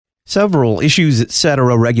Several Issues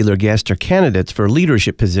Etc. regular guests are candidates for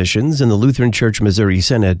leadership positions in the Lutheran Church Missouri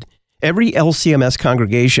Synod. Every LCMS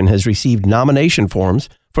congregation has received nomination forms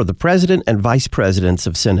for the president and vice presidents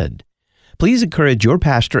of Synod. Please encourage your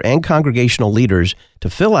pastor and congregational leaders to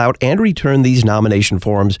fill out and return these nomination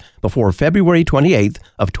forms before February 28th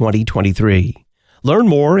of 2023. Learn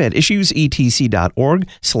more at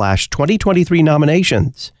issuesetc.org/2023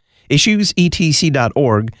 nominations.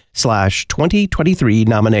 issuesetc.org/2023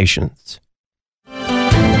 nominations.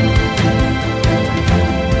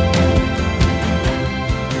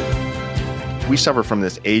 We suffer from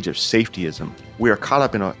this age of safetyism. We are caught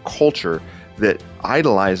up in a culture that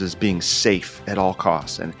idolizes being safe at all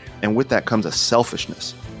costs, and with that comes a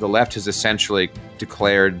selfishness. The left has essentially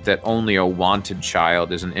declared that only a wanted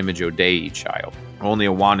child is an Imago Dei child. Only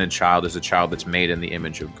a wanted child is a child that's made in the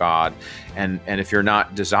image of God. And if you're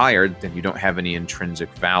not desired, then you don't have any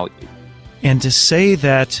intrinsic value. And to say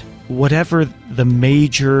that whatever the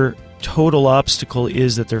major total obstacle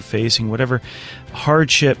is that they're facing, whatever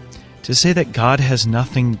hardship, to say that God has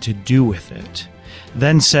nothing to do with it,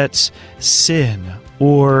 then sets sin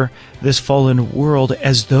or this fallen world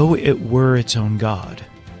as though it were its own God.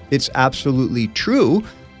 It's absolutely true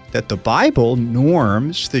that the Bible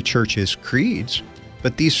norms the church's creeds,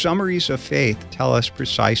 but these summaries of faith tell us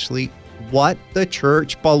precisely what the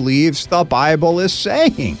church believes the Bible is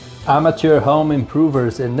saying. Amateur home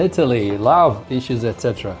improvers in Italy love Issues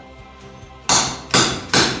Etc.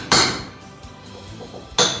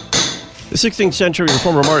 The 16th century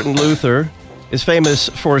reformer Martin Luther is famous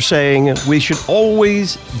for saying we should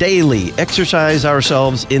always daily exercise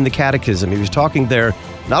ourselves in the catechism. He was talking there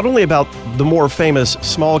not only about the more famous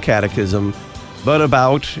small catechism, but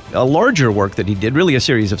about a larger work that he did, really a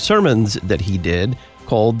series of sermons that he did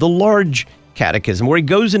called the Large Catechism, where he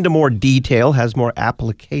goes into more detail, has more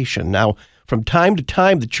application. Now, from time to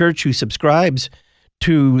time, the church who subscribes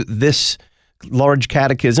to this Large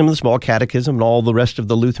Catechism, the Small Catechism, and all the rest of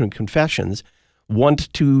the Lutheran confessions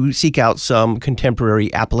want to seek out some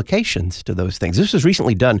contemporary applications to those things. This was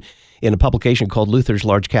recently done in a publication called Luther's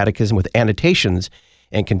Large Catechism with annotations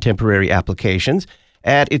and contemporary applications.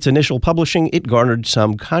 At its initial publishing, it garnered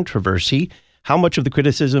some controversy. How much of the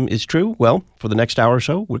criticism is true? Well, for the next hour or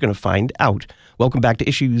so, we're going to find out. Welcome back to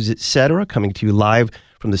Issues Etc., coming to you live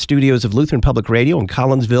from the studios of Lutheran Public Radio in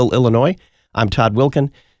Collinsville, Illinois. I'm Todd Wilken.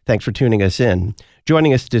 Thanks for tuning us in.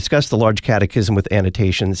 Joining us to discuss the Large Catechism with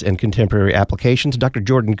annotations and contemporary applications, Dr.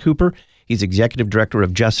 Jordan Cooper. He's Executive Director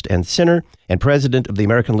of Just and Sinner and President of the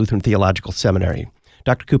American Lutheran Theological Seminary.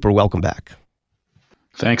 Dr. Cooper, welcome back.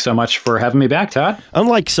 Thanks so much for having me back, Todd.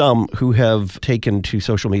 Unlike some who have taken to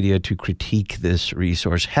social media to critique this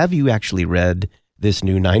resource, have you actually read this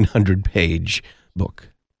new 900-page book?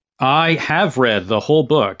 I have read the whole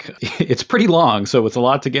book. It's pretty long, so it's a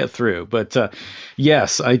lot to get through. But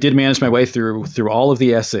yes, I did manage my way through all of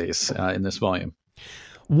the essays in this volume.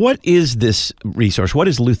 What is this resource? What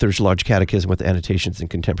is Luther's Large Catechism with annotations and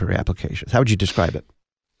contemporary applications? How would you describe it?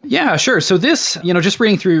 Yeah, sure. So this, just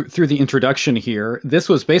reading through the introduction here, this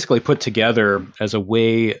was basically put together as a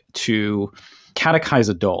way to catechize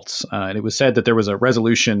adults. And it was said that there was a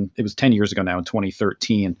resolution, it was 10 years ago now in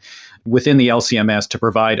 2013, within the LCMS to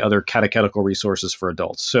provide other catechetical resources for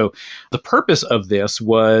adults. So the purpose of this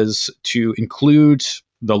was to include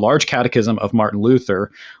the Large Catechism of Martin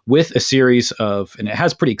Luther with a series of, and it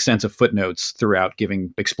has pretty extensive footnotes throughout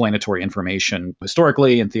giving explanatory information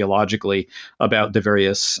historically and theologically about the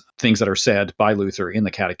various things that are said by Luther in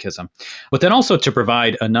the catechism. But then also to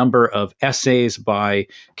provide a number of essays by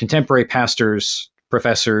contemporary pastors,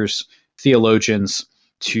 professors, theologians,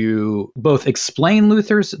 to both explain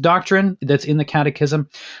Luther's doctrine that's in the catechism,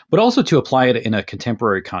 but also to apply it in a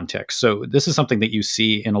contemporary context. So this is something that you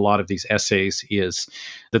see in a lot of these essays, is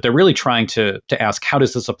that they're really trying to ask, how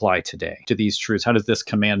does this apply today to these truths? How does this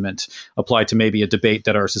commandment apply to maybe a debate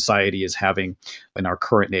that our society is having in our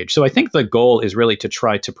current age? So I think the goal is really to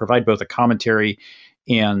try to provide both a commentary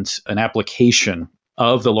and an application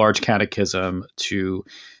of the Large Catechism to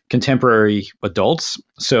contemporary adults.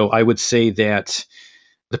 So I would say that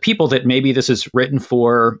the people that maybe this is written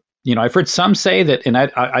for, I've heard some say that, and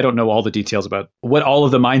I don't know all the details about what all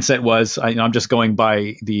of the mindset was. I'm just going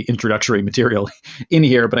by the introductory material in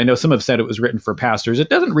here, but I know some have said it was written for pastors. It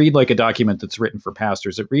doesn't read like a document that's written for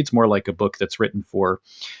pastors. It reads more like a book that's written for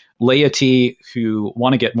laity who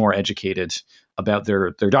want to get more educated about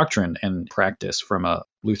their doctrine and practice from a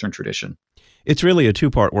Lutheran tradition. It's really a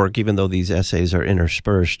two-part work, even though these essays are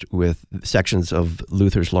interspersed with sections of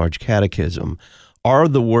Luther's Large Catechism. Are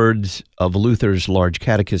the words of Luther's Large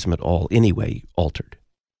Catechism at all, anyway, altered?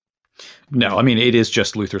 No, I mean, it is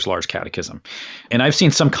just Luther's Large Catechism. And I've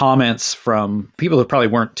seen some comments from people who probably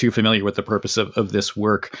weren't too familiar with the purpose of this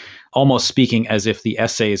work, almost speaking as if the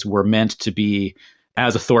essays were meant to be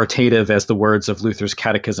as authoritative as the words of Luther's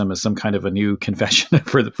Catechism as some kind of a new confession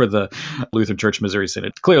for the Lutheran Church Missouri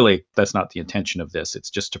Synod. Clearly, that's not the intention of this. It's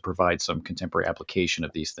just to provide some contemporary application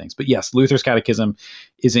of these things. But yes, Luther's Catechism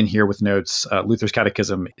is in here with notes. Luther's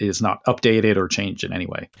Catechism is not updated or changed in any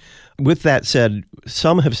way. With that said,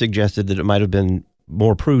 some have suggested that it might have been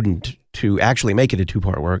more prudent to actually make it a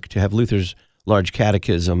two-part work, to have Luther's Large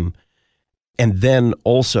Catechism, and then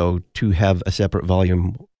also to have a separate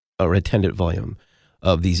volume or attendant volume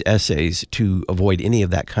of these essays to avoid any of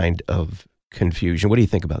that kind of confusion. What do you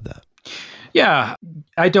think about that? Yeah,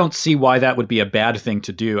 I don't see why that would be a bad thing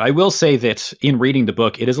to do. I will say that in reading the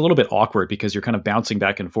book, it is a little bit awkward because you're kind of bouncing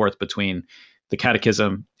back and forth between the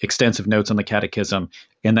catechism, extensive notes on the catechism,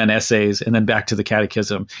 and then essays, and then back to the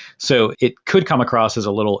catechism. So it could come across as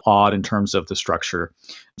a little odd in terms of the structure.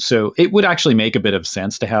 So it would actually make a bit of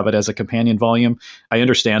sense to have it as a companion volume. I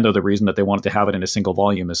understand, though, the reason that they wanted to have it in a single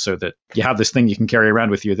volume is so that you have this thing you can carry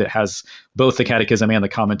around with you that has both the catechism and the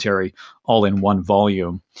commentary all in one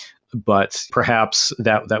volume. But perhaps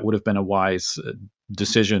that would have been a wise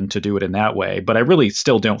decision to do it in that way. But I really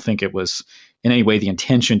still don't think it was in any way the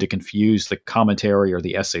intention to confuse the commentary or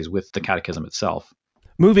the essays with the catechism itself.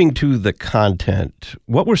 Moving to the content,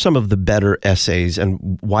 what were some of the better essays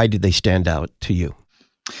and why did they stand out to you?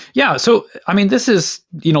 Yeah, so I mean, this is,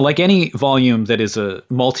 like any volume that is a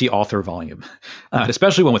multi-author volume,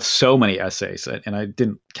 especially one with so many essays. And I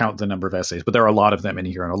didn't count the number of essays, but there are a lot of them in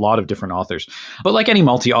here and a lot of different authors. But like any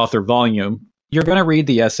multi-author volume, you're going to read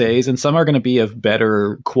the essays, and some are going to be of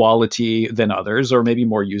better quality than others, or maybe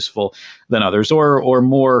more useful than others, or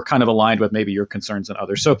more kind of aligned with maybe your concerns than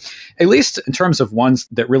others. So at least in terms of ones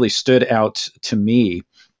that really stood out to me,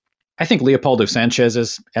 I think Leopoldo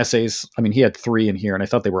Sanchez's essays, I mean, he had 3 in here, and I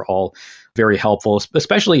thought they were all very helpful,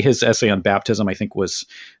 especially his essay on baptism, I think was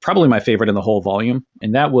probably my favorite in the whole volume.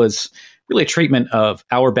 And that was really a treatment of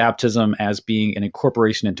our baptism as being an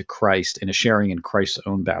incorporation into Christ and a sharing in Christ's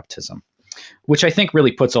own baptism, which I think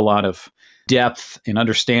really puts a lot of depth and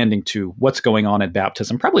understanding to what's going on at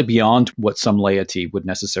baptism, probably beyond what some laity would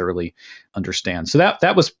necessarily understand. So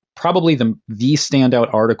that was probably the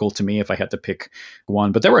standout article to me if I had to pick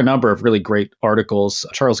one. But there were a number of really great articles.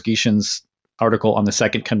 Charles Gieshen's article on the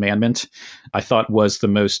Second Commandment, I thought was the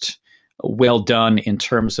most well done in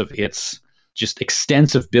terms of its just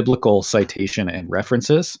extensive biblical citation and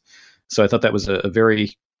references. So I thought that was a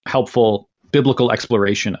very helpful biblical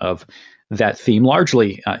exploration of that theme,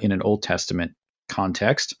 largely in an Old Testament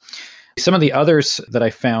context. Some of the others that I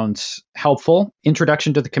found helpful,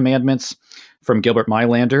 Introduction to the Commandments from Gilbert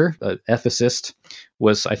Meilander, an ethicist,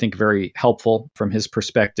 was, I think, very helpful from his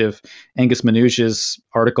perspective. Angus Menuge's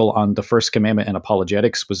article on the First Commandment and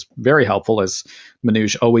apologetics was very helpful, as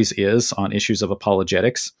Menuge always is on issues of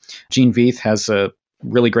apologetics. Gene Veith has a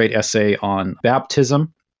really great essay on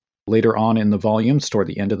baptism later on in the volumes, toward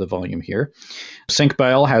the end of the volume here.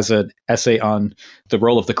 Cinq-Bel has an essay on the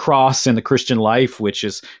role of the cross in the Christian life, which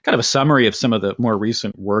is kind of a summary of some of the more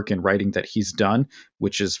recent work and writing that he's done,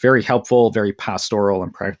 which is very helpful, very pastoral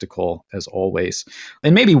and practical as always.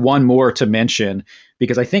 And maybe one more to mention,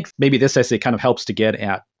 because I think maybe this essay kind of helps to get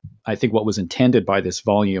at, I think, what was intended by this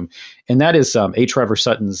volume, and that is A. Trevor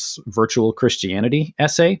Sutton's Virtual Christianity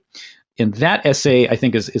essay. And that essay, I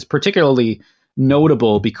think, is particularly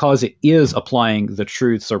notable because it is applying the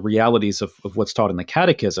truths or realities of what's taught in the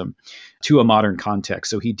catechism to a modern context.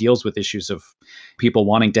 So he deals with issues of people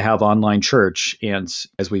wanting to have online church. And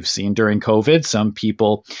as we've seen during COVID, some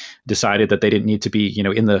people decided that they didn't need to be,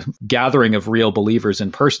 in the gathering of real believers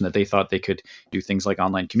in person, that they thought they could do things like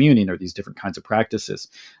online communion or these different kinds of practices.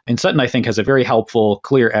 And Sutton, I think, has a very helpful,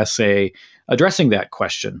 clear essay addressing that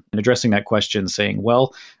question saying,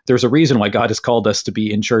 well, there's a reason why God has called us to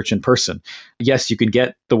be in church in person. Yes, you can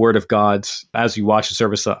get the word of God as you watch the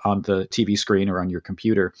service on the TV screen or on your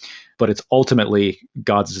computer, but it's ultimately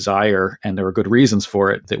God's desire, and there are good reasons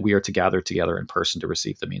for it, that we are to gather together in person to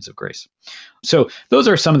receive the means of grace. So those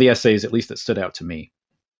are some of the essays, at least, that stood out to me.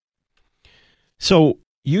 So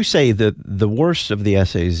you say that the worst of the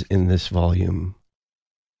essays in this volume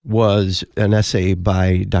was an essay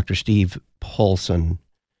by Dr. Steve Paulson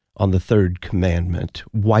on the Third Commandment.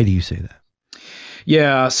 Why do you say that?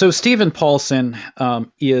 Yeah, so Stephen Paulson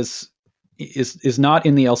is not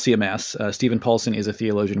in the LCMS. Stephen Paulson is a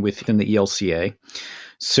theologian within the ELCA.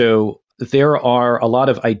 So there are a lot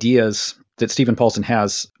of ideas that Stephen Paulson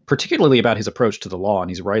has, particularly about his approach to the law, and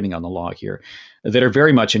he's writing on the law here, that are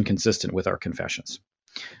very much inconsistent with our confessions.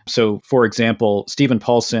 So, for example, Stephen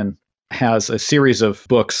Paulson has a series of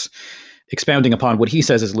books expounding upon what he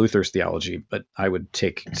says is Luther's theology, but I would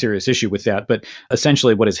take serious issue with that. But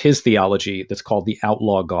essentially, what is his theology that's called the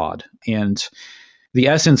outlaw God. And the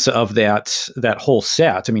essence of that whole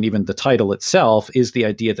set, I mean, even the title itself, is the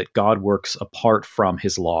idea that God works apart from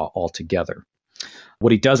his law altogether.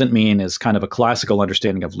 What he doesn't mean is kind of a classical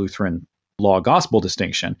understanding of Lutheran law-gospel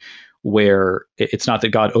distinction, where it's not that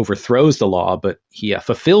God overthrows the law, but he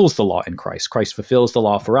fulfills the law in Christ. Christ fulfills the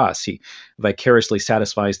law for us. He vicariously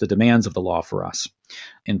satisfies the demands of the law for us.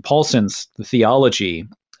 In Paulson's theology,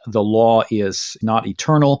 the law is not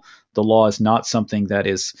eternal. The law is not something that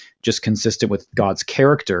is just consistent with God's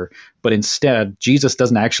character, but instead, Jesus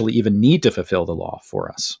doesn't actually even need to fulfill the law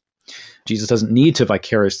for us. Jesus doesn't need to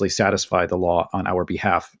vicariously satisfy the law on our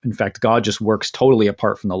behalf. In fact, God just works totally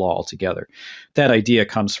apart from the law altogether. That idea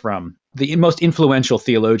comes from the most influential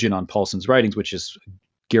theologian on Paulson's writings, which is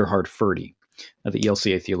Gerhard Forde, the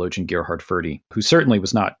ELCA theologian Gerhard Forde, who certainly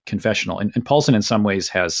was not confessional. And Paulson, in some ways,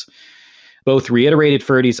 has both reiterated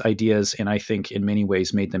Forde's ideas and I think in many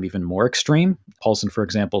ways made them even more extreme. Paulson, for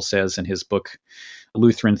example, says in his book,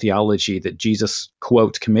 Lutheran Theology, that Jesus,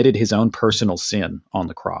 quote, committed his own personal sin on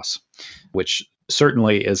the cross, which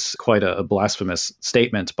certainly is quite a blasphemous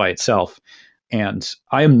statement by itself. And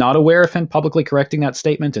I am not aware of him publicly correcting that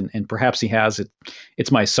statement, and perhaps he has.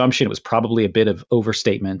 It's my assumption it was probably a bit of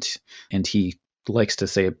overstatement, and he likes to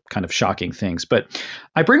say kind of shocking things. But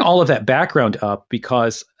I bring all of that background up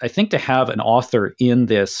because I think to have an author in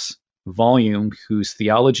this volume whose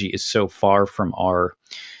theology is so far from our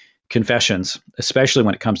confessions, especially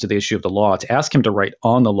when it comes to the issue of the law, to ask him to write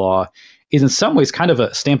on the law is in some ways kind of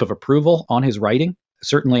a stamp of approval on his writing,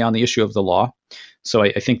 certainly on the issue of the law. So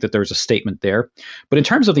I think that there's a statement there. But in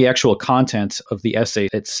terms of the actual content of the essay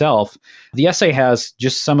itself, the essay has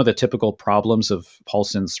just some of the typical problems of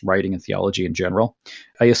Paulson's writing and theology in general.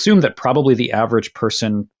 I assume that probably the average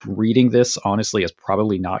person reading this, honestly, is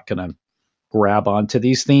probably not going to grab onto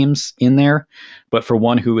these themes in there. But for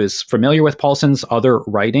one who is familiar with Paulson's other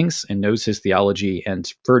writings and knows his theology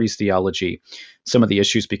and Forde's theology, some of the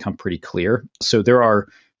issues become pretty clear. So there are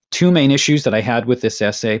two main issues that I had with this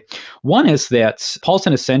essay. One is that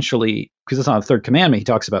Paulson essentially, because it's on the third commandment, he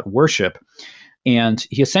talks about worship, and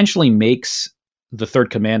he essentially makes the third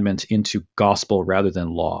commandment into gospel rather than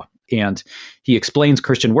law. And he explains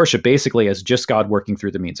Christian worship basically as just God working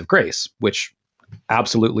through the means of grace, which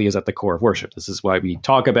absolutely is at the core of worship. This is why we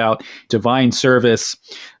talk about divine service,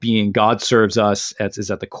 being God serves us, as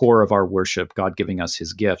is at the core of our worship, God giving us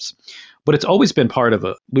his gifts. But it's always been part of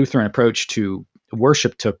a Lutheran approach to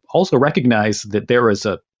worship to also recognize that there is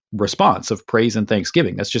a response of praise and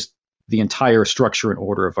thanksgiving. That's just the entire structure and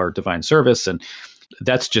order of our divine service. And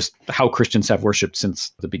that's just how Christians have worshiped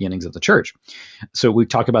since the beginnings of the church. So we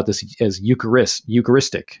talk about this as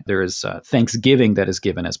Eucharistic. There is thanksgiving that is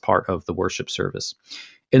given as part of the worship service.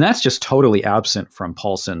 And that's just totally absent from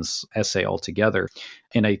Paulson's essay altogether.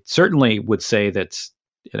 And I certainly would say that,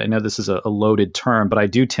 and I know this is a loaded term, but I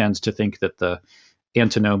do tend to think that the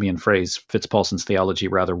antinomian phrase fits Paulson's theology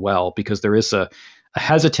rather well, because there is a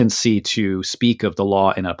hesitancy to speak of the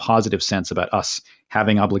law in a positive sense about us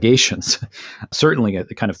having obligations, certainly a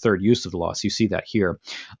kind of third use of the law. So you see that here.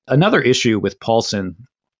 Another issue with Paulson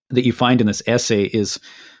that you find in this essay is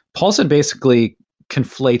Paulson basically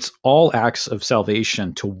conflates all acts of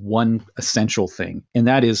salvation to one essential thing, and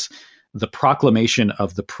that is the proclamation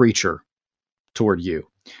of the preacher toward you,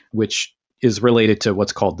 which is related to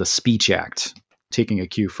what's called the speech act, taking a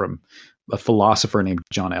cue from a philosopher named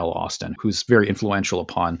John L. Austin, who's very influential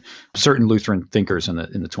upon certain Lutheran thinkers in the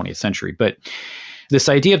 20th century. But this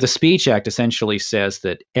idea of the Speech Act essentially says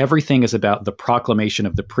that everything is about the proclamation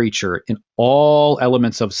of the preacher, and all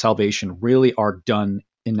elements of salvation really are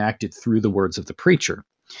enacted through the words of the preacher.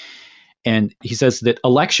 And he says that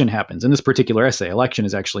election happens. In this particular essay, election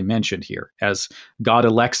is actually mentioned here as God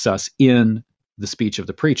elects us in the speech of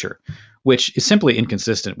the preacher, which is simply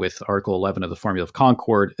inconsistent with Article 11 of the Formula of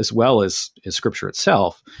Concord, as well as Scripture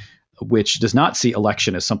itself, which does not see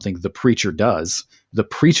election as something the preacher does. The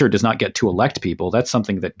preacher does not get to elect people. That's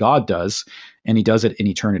something that God does, and he does it in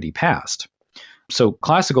eternity past. So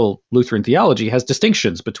classical Lutheran theology has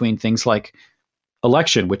distinctions between things like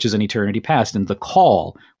election, which is in eternity past, and the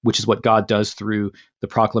call, which is what God does through the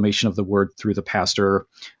proclamation of the word through the pastor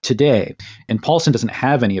today. And Paulson doesn't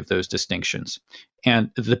have any of those distinctions.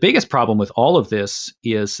 And the biggest problem with all of this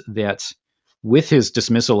is that with his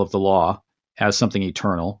dismissal of the law as something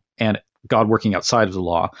eternal and God working outside of the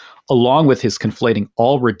law, along with his conflating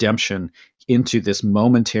all redemption into this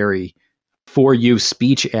momentary for you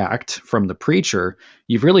speech act from the preacher,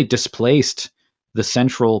 you've really displaced the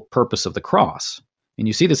central purpose of the cross. and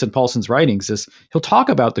you see this in Paulson's writings, is he'll talk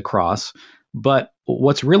about the cross, but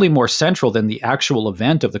what's really more central than the actual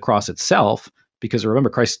event of the cross itself, because remember,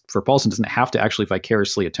 Christ, for Paulson, doesn't have to actually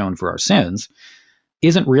vicariously atone for our sins,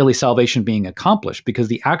 isn't really salvation being accomplished, because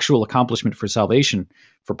the actual accomplishment for salvation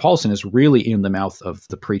for Paulson is really in the mouth of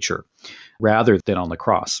the preacher rather than on the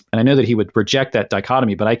cross. And I know that he would reject that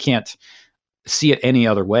dichotomy, but I can't see it any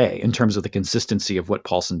other way in terms of the consistency of what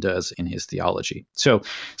Paulson does in his theology. So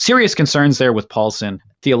serious concerns there with Paulson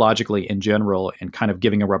theologically in general, and kind of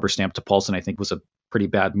giving a rubber stamp to Paulson, I think, was a pretty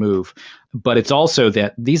bad move. But it's also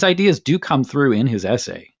that these ideas do come through in his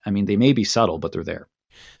essay. I mean, they may be subtle, but they're there.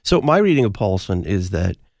 So my reading of Paulson is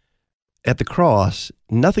that at the cross,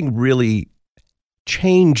 nothing really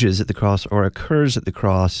changes at the cross or occurs at the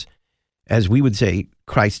cross. As we would say,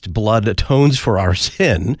 Christ's blood atones for our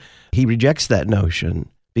sin. He rejects that notion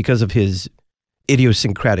because of his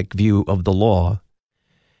idiosyncratic view of the law,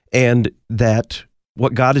 and that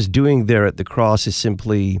what God is doing there at the cross is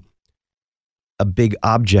simply a big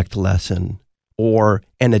object lesson or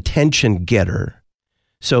an attention getter,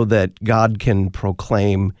 so that God can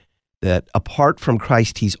proclaim that apart from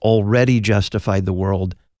Christ, he's already justified the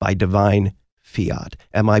world by divine fiat.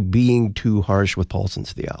 Am I being too harsh with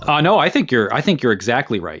Paulson's theology? No, I think you're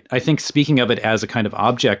exactly right. I think speaking of it as a kind of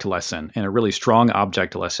object lesson, and a really strong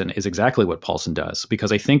object lesson, is exactly what Paulson does.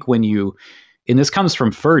 Because I think and this comes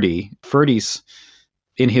from Ferdy's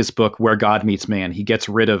in his book, Where God Meets Man, he gets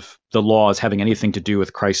rid of the law as having anything to do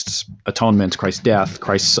with Christ's atonement, Christ's death,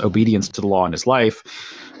 Christ's obedience to the law in his life.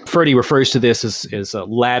 Ferdy refers to this as a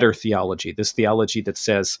ladder theology, this theology that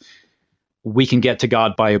says we can get to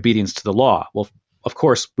God by obedience to the law. Well, of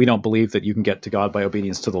course, we don't believe that you can get to God by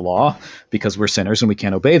obedience to the law, because we're sinners and we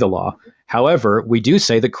can't obey the law. However, we do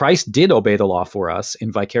say that Christ did obey the law for us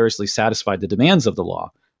and vicariously satisfied the demands of the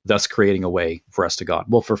law, thus creating a way for us to God.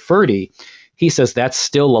 Well, for Ferdy, he says that's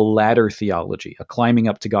still a ladder theology, a climbing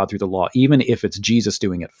up to God through the law, even if it's Jesus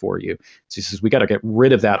doing it for you. So he says we got to get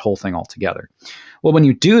rid of that whole thing altogether. Well, when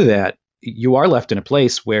you do that, you are left in a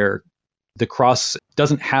place where the cross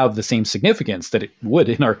doesn't have the same significance that it would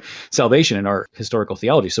in our salvation, in our historical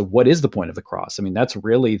theology. So what is the point of the cross? I mean, that's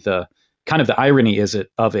really the kind of the irony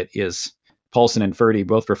of it is Paulson and Ferdy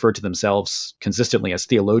both refer to themselves consistently as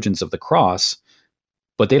theologians of the cross,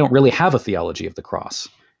 but they don't really have a theology of the cross.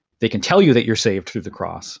 They can tell you that you're saved through the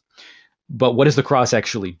cross, but what does the cross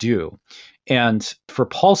actually do? And for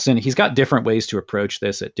Paulson, he's got different ways to approach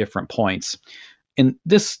this at different points. And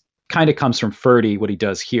this kind of comes from Ferdy, what he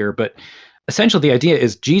does here, but essentially the idea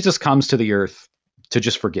is Jesus comes to the earth to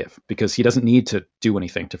just forgive, because he doesn't need to do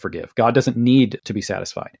anything to forgive. God doesn't need to be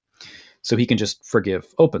satisfied. So he can just forgive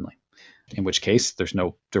openly, in which case there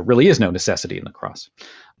really is no necessity in the cross.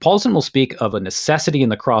 Paulson will speak of a necessity in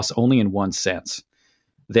the cross only in one sense,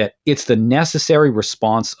 that it's the necessary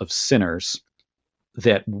response of sinners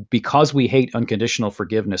that because we hate unconditional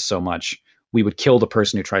forgiveness so much, we would kill the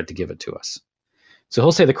person who tried to give it to us. So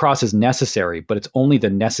he'll say the cross is necessary, but it's only the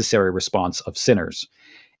necessary response of sinners.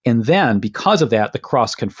 And then because of that, the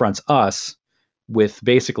cross confronts us with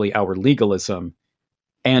basically our legalism,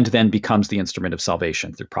 and then becomes the instrument of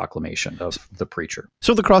salvation through proclamation of the preacher.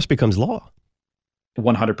 So the cross becomes law.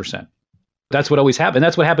 100%. That's what always happens. And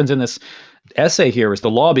that's what happens in this essay here, is the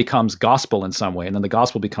law becomes gospel in some way, and then the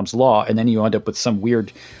gospel becomes law, and then you end up with some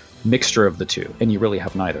weird mixture of the two, and you really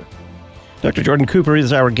have neither. Dr. Jordan Cooper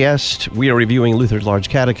is our guest. We are reviewing Luther's Large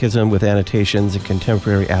Catechism with annotations and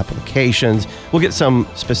contemporary applications. We'll get some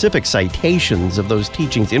specific citations of those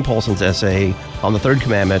teachings in Paulson's essay on the Third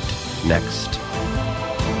Commandment next.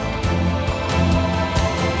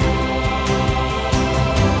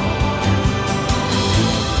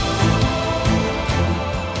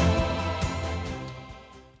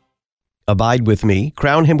 Abide with me,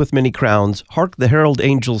 crown him with many crowns, hark the herald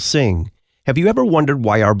angels sing. Have you ever wondered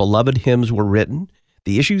why our beloved hymns were written?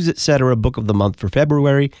 The Issues Etc. Book of the Month for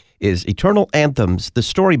February is Eternal Anthems, the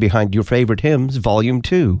story behind your favorite hymns, Volume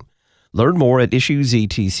 2. Learn more at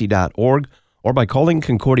issuesetc.org or by calling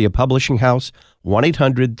Concordia Publishing House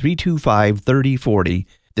 1-800-325-3040.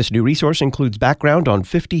 This new resource includes background on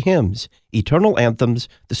 50 hymns, Eternal Anthems,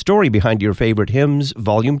 the story behind your favorite hymns,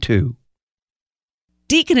 Volume 2.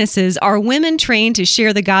 Deaconesses are women trained to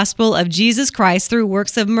share the gospel of Jesus Christ through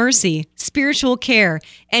works of mercy, spiritual care,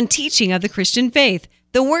 and teaching of the Christian faith.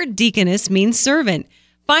 The word deaconess means servant.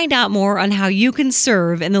 Find out more on how you can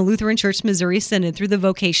serve in the Lutheran Church Missouri Synod through the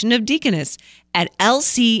vocation of deaconess at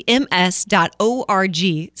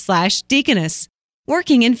lcms.org/deaconess.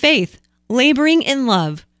 Working in faith, laboring in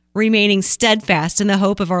love, remaining steadfast in the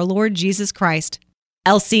hope of our Lord Jesus Christ.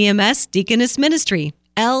 LCMS Deaconess Ministry.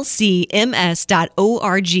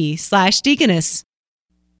 lcms.org/deaconess.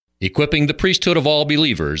 equipping the priesthood of all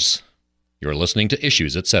believers. You're listening to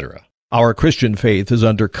Issues, Etc. Our Christian faith is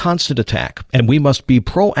under constant attack, and we must be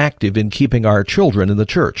proactive in keeping our children in the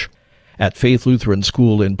church. At Faith Lutheran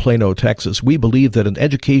School in Plano, Texas, we believe that an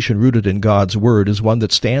education rooted in God's Word is one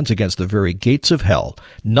that stands against the very gates of hell.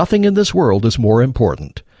 Nothing in this world is more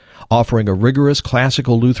important. Offering a rigorous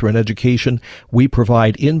classical Lutheran education, we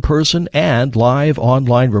provide in-person and live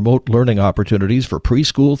online remote learning opportunities for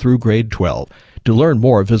preschool through grade 12. To learn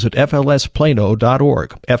more, visit flsplano.org,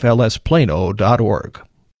 flsplano.org.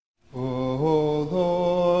 O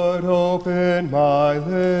Lord, open my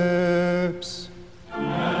lips.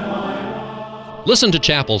 Listen to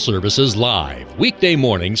chapel services live, weekday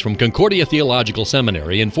mornings from Concordia Theological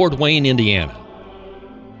Seminary in Fort Wayne, Indiana.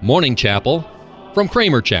 Morning Chapel from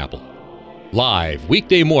Kramer Chapel. Live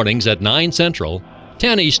weekday mornings at 9 Central,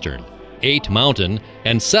 10 Eastern, 8 Mountain,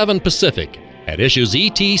 and 7 Pacific at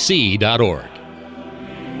issuesetc.org.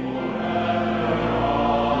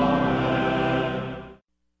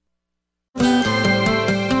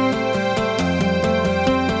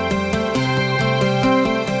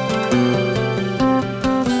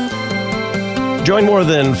 Join more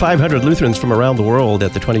than 500 Lutherans from around the world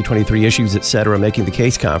at the 2023 Issues Etc. Making the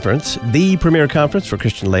Case Conference. The premier conference for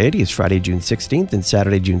Christian laity is Friday, June 16th and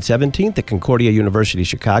Saturday, June 17th at Concordia University,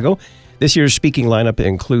 Chicago. This year's speaking lineup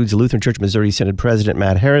includes Lutheran Church Missouri Synod President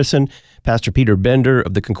Matt Harrison, Pastor Peter Bender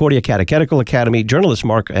of the Concordia Catechetical Academy, journalists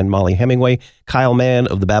Mark and Molly Hemingway, Kyle Mann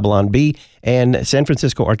of the Babylon Bee, and San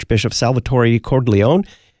Francisco Archbishop Salvatore Cordileone.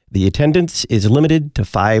 The attendance is limited to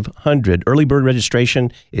 500. Early bird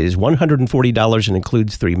registration is $140 and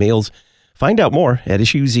includes 3 meals. Find out more at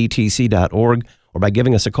issuesetc.org or by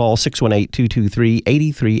giving us a call,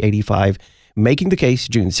 618-223-8385. Making the Case,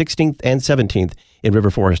 June 16th and 17th in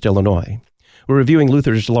River Forest, Illinois. We're reviewing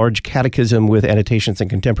Luther's large catechism with annotations and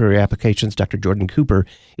contemporary applications. Dr. Jordan Cooper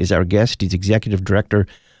is our guest. He's executive director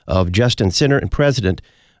of Just and Sinner and president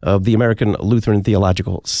of the American Lutheran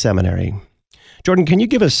Theological Seminary. Jordan, can you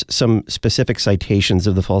give us some specific citations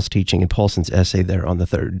of the false teaching in Paulson's essay there on the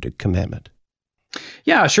third commandment?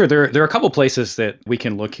 Yeah, sure. There are a couple places that we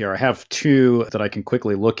can look here. I have 2 that I can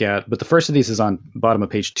quickly look at, but the first of these is on bottom of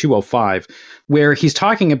page 205, where he's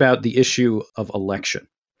talking about the issue of election.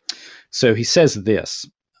 So he says this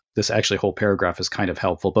actually whole paragraph is kind of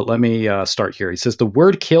helpful, but let me start here. He says, "The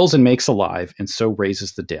word kills and makes alive, and so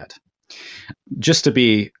raises the dead." Just to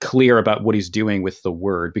be clear about what he's doing with the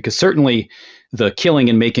word, because certainly the killing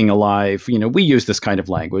and making alive, we use this kind of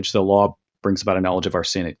language. The law brings about a knowledge of our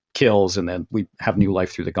sin, it kills, and then we have new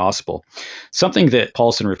life through the gospel. Something that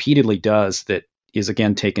Paulson repeatedly does that is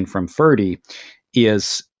again taken from Ferde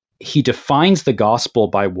is he defines the gospel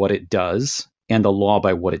by what it does and the law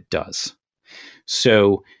by what it does.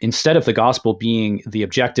 So instead of the gospel being the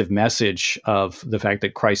objective message of the fact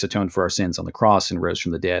that Christ atoned for our sins on the cross and rose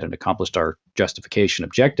from the dead and accomplished our justification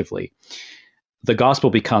objectively, the gospel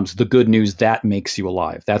becomes the good news that makes you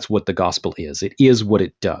alive. That's what the gospel is. It is what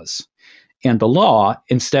it does. And the law,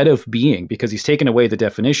 instead of being, because he's taken away the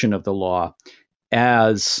definition of the law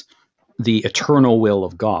as the eternal will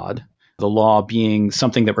of God, the law being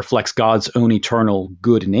something that reflects God's own eternal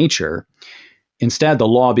good nature, instead, the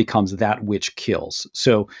law becomes that which kills.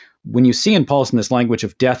 So when you see in Paulson this language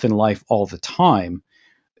of death and life all the time,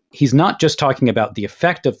 he's not just talking about the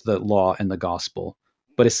effect of the law and the gospel,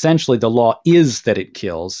 but essentially the law is that it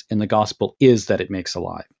kills and the gospel is that it makes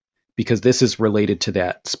alive. Because this is related to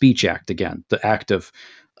that speech act again, the act of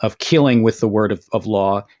killing with the word of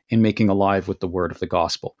law and making alive with the word of the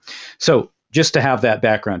gospel. So just to have that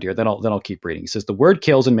background here, then I'll keep reading. He says, "The word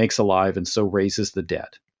kills and makes alive and so raises the dead.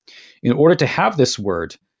 In order to have this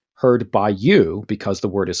word heard by you, because the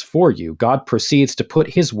word is for you, God proceeds to put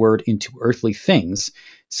his word into earthly things,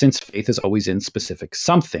 since faith is always in specific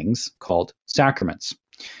somethings called sacraments,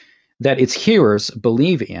 that its hearers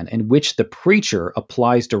believe in, and which the preacher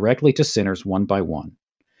applies directly to sinners one by one."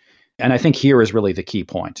 And I think here is really the key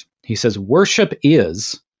point. He says worship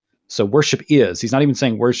is, so worship is, he's not even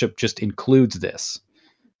saying worship just includes this.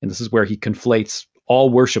 And this is where he conflates all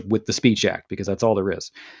worship with the speech act, because that's all there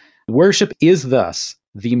is. Worship is thus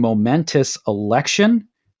the momentous election,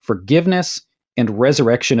 forgiveness, and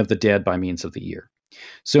resurrection of the dead by means of the ear.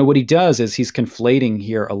 So what he does is he's conflating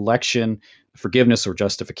here election, forgiveness or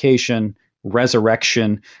justification,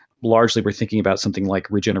 resurrection. Largely we're thinking about something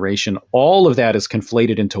like regeneration. All of that is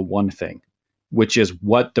conflated into one thing, which is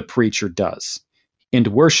what the preacher does. And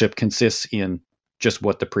worship consists in just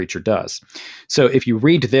what the preacher does. So if you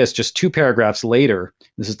read this just 2 paragraphs later,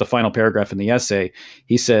 this is the final paragraph in the essay,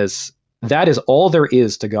 he says, that is all there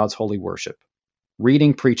is to God's holy worship: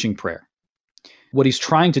 reading, preaching, prayer. What he's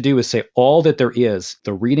trying to do is say all that there is,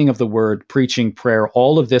 the reading of the word, preaching, prayer,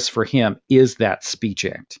 all of this for him is that speech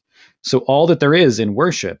act. So all that there is in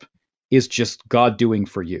worship is just God doing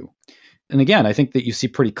for you. And again, I think that you see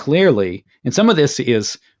pretty clearly, and some of this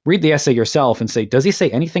is read the essay yourself and say, does he say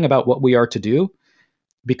anything about what we are to do?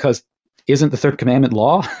 Because isn't the third commandment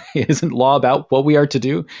law? Isn't law about what we are to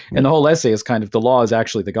do? And the whole essay is kind of the law is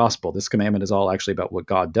actually the gospel. This commandment is all actually about what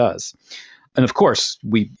God does. And of course,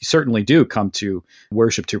 we certainly do come to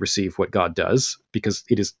worship to receive what God does, because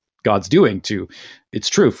it is God's doing to, it's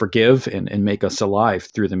true, forgive and make us alive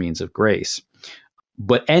through the means of grace.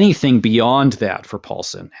 But anything beyond that for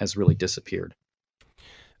Paulson has really disappeared.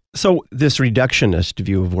 So this reductionist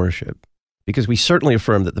view of worship, because we certainly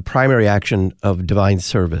affirm that the primary action of divine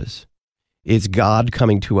service is God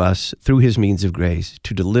coming to us through his means of grace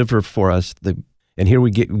to deliver for us and here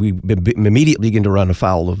we immediately begin to run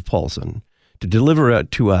afoul of Paulson, to deliver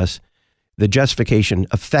to us the justification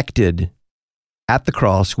effected at the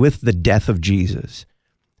cross with the death of Jesus.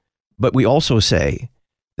 But we also say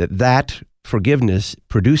that forgiveness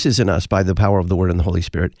produces in us, by the power of the Word and the Holy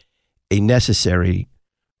Spirit, a necessary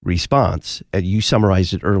response. And you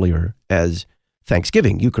summarized it earlier as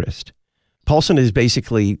thanksgiving, Eucharist. Paulson is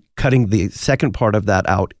basically cutting the second part of that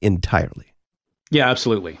out entirely. Yeah,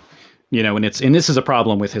 absolutely. And this is a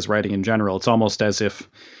problem with his writing in general. It's almost as if,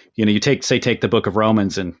 you take the book of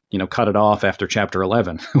Romans and, cut it off after chapter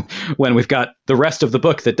 11, when we've got the rest of the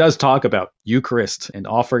book that does talk about Eucharist and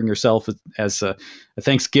offering yourself as a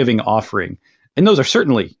thanksgiving offering. And those are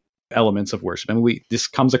certainly elements of worship. I mean, this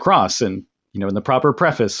comes across and, in the proper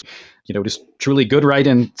preface, it is truly good, right,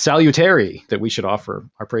 and salutary that we should offer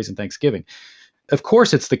our praise and thanksgiving. Of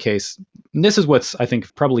course, it's the case. And this is what's, I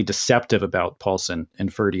think, probably deceptive about Paulson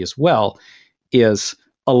and Ferde as well, is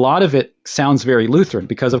a lot of it sounds very Lutheran,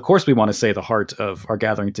 because of course we want to say the heart of our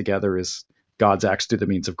gathering together is God's acts through the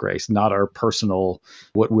means of grace, not our personal,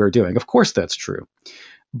 what we're doing. Of course that's true.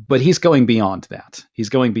 But he's going beyond that. He's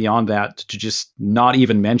going beyond that to just not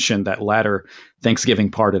even mention that latter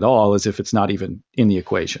Thanksgiving part at all, as if it's not even in the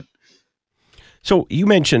equation. So you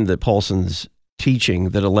mentioned that Paulson's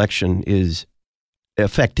teaching that election is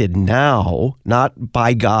affected now, not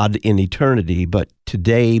by God in eternity, but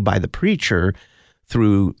today by the preacher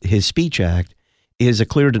through his speech act, is a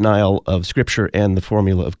clear denial of Scripture and the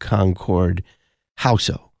formula of concord. How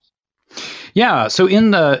so? Yeah, so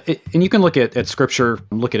and you can look at Scripture,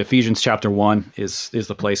 look at Ephesians chapter 1 is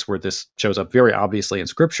the place where this shows up very obviously in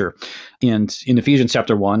Scripture. And in Ephesians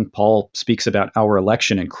chapter 1, Paul speaks about our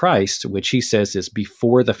election in Christ, which he says is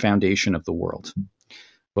before the foundation of the world.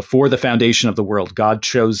 Before the foundation of the world, God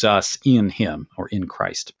chose us in him, or in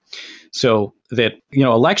Christ. So that,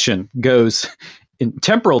 election goes, in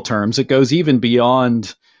temporal terms, it goes even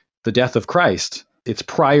beyond the death of Christ. It's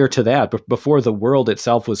prior to that, but before the world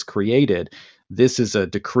itself was created, this is a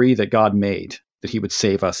decree that God made, that he would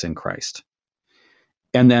save us in Christ.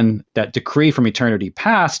 And then that decree from eternity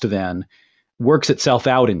past then works itself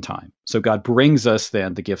out in time. So God brings us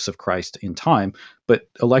then the gifts of Christ in time, but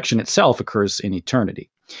election itself occurs in eternity.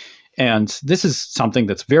 And this is something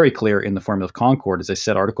that's very clear in the Formula of Concord. As I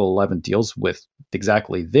said, Article 11 deals with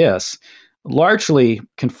exactly this, largely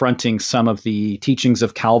confronting some of the teachings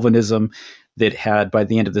of Calvinism that had, by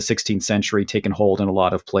the end of the 16th century, taken hold in a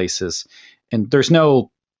lot of places. And there's no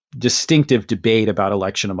distinctive debate about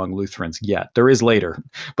election among Lutherans yet. There is later,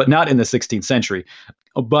 but not in the 16th century.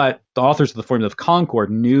 But the authors of the Formula of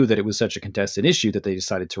Concord knew that it was such a contested issue that they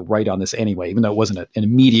decided to write on this anyway, even though it wasn't an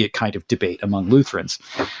immediate kind of debate among Lutherans.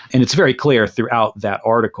 And it's very clear throughout that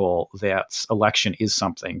article that election is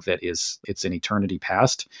something that it's in eternity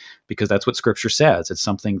past, because that's what Scripture says. It's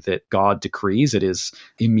something that God decrees. It is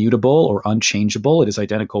immutable or unchangeable. It is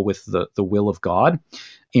identical with the will of God.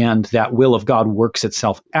 And that will of God works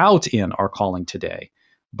itself out in our calling today,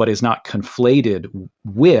 but is not conflated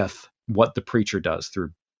with what the preacher does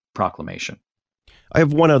through proclamation. I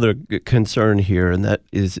have one other concern here, and that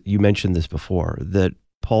is, you mentioned this before, that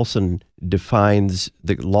Paulson defines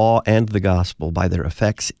the law and the gospel by their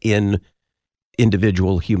effects in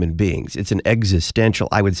individual human beings. It's an existential,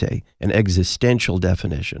 I would say, an existential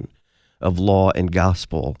definition of law and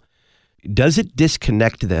gospel. Does it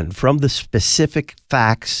disconnect then from the specific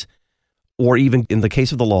facts, or even in the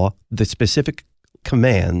case of the law, the specific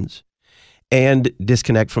commands, and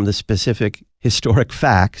disconnect from the specific historic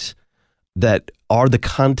facts that are the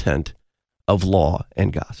content of law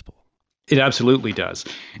and gospel? It absolutely does.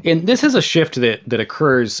 And this is a shift that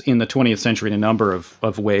occurs in the 20th century in a number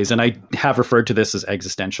of ways. And I have referred to this as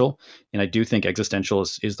existential. And I do think existential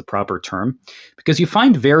is the proper term, because you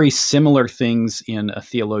find very similar things in a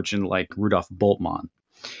theologian like Rudolf Bultmann.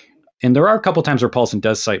 And there are a couple times where Paulson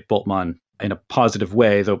does cite Bultmann in a positive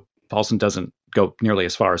way, though Paulson doesn't go nearly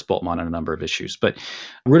as far as Bultmann on a number of issues. But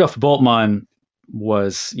Rudolf Bultmann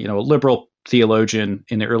was, a liberal theologian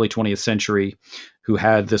in the early 20th century who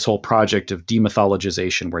had this whole project of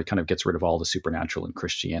demythologization where he kind of gets rid of all the supernatural in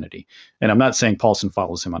Christianity. And I'm not saying Paulson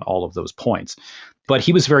follows him on all of those points, but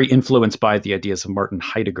he was very influenced by the ideas of Martin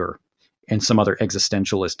Heidegger and some other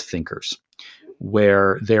existentialist thinkers,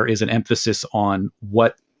 where there is an emphasis on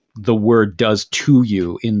what the word does to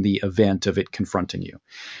you in the event of it confronting you.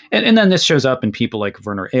 And then this shows up in people like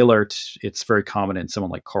Werner Ehlert. It's very common in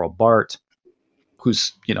someone like Karl Barth,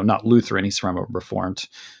 who's, not Lutheran, he's from a Reformed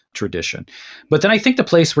tradition. But then I think the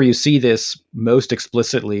place where you see this most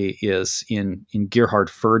explicitly is in Gerhard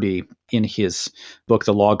Forde in his book,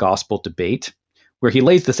 The Law-Gospel Debate, where he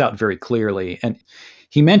lays this out very clearly. And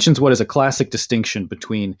he mentions what is a classic distinction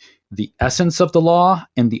between the essence of the law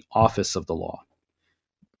and the office of the law.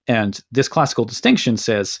 And this classical distinction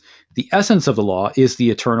says the essence of the law is the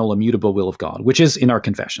eternal, immutable will of God, which is in our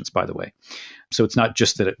confessions, by the way. So it's not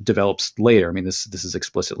just that it develops later. I mean, this is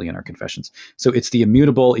explicitly in our confessions. So it's the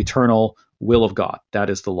immutable, eternal will of God. That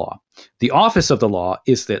is the law. The office of the law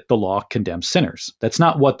is that the law condemns sinners. That's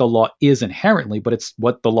not what the law is inherently, but it's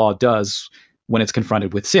what the law does when it's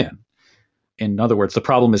confronted with sin. In other words, the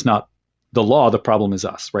problem is not the law, the problem is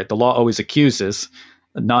us, right? The law always accuses,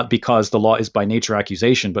 not because the law is by nature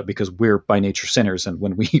accusation, but because we're by nature sinners. And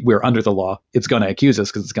when we're under the law, it's going to accuse us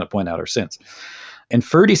because it's going to point out our sins. And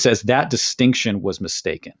Forde says that distinction was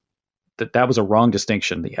mistaken, that was a wrong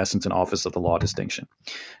distinction, the essence and office of the law distinction.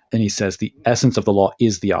 And he says the essence of the law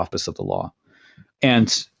is the office of the law.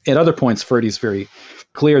 And at other points, Forde is very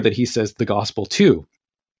clear that he says the gospel, too,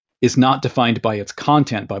 is not defined by its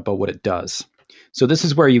content, but by what it does. So this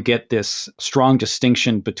is where you get this strong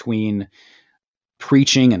distinction between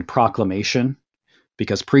preaching and proclamation,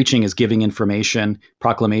 because preaching is giving information,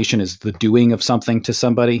 proclamation is the doing of something to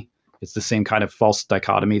somebody. It's the same kind of false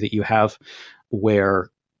dichotomy that you have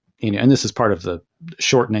where, and this is part of the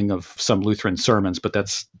shortening of some Lutheran sermons, but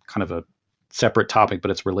that's kind of a separate topic,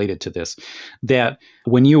 but it's related to this, that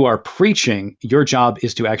when you are preaching, your job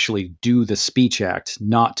is to actually do the speech act,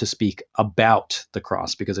 not to speak about the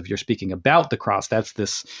cross. Because if you're speaking about the cross, that's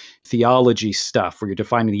this theology stuff where you're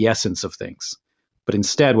defining the essence of things. But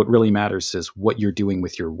instead, what really matters is what you're doing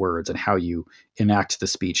with your words and how you enact the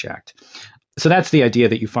speech act. So that's the idea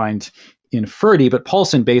that you find in Forde, but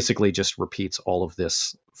Paulson basically just repeats all of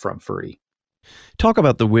this from Forde. Talk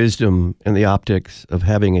about the wisdom and the optics of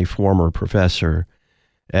having a former professor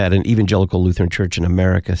at an evangelical Lutheran Church in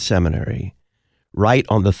America seminary write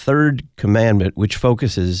on the third commandment, which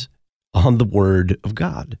focuses on the Word of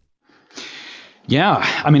God. Yeah,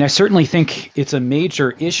 I mean, I certainly think it's a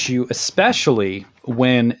major issue, especially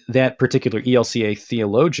when that particular ELCA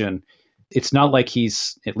theologian, it's not like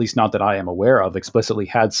he's, at least not that I am aware of, explicitly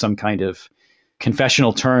had some kind of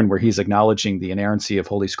confessional turn where he's acknowledging the inerrancy of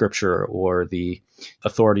Holy Scripture or the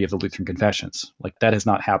authority of the Lutheran confessions. Like, that has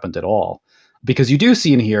not happened at all. Because you do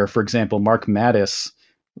see in here, for example, Mark Mattis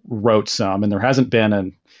wrote some, and there hasn't been,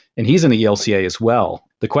 and he's in the ELCA as well.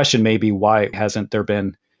 The question may be, why hasn't there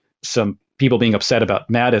been some people being upset about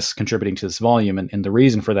Mattis contributing to this volume? And the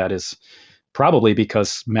reason for that is probably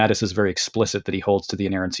because Mattis is very explicit that he holds to the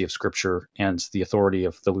inerrancy of Scripture and the authority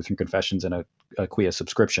of the Lutheran confessions and a Quia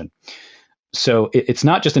subscription. So it's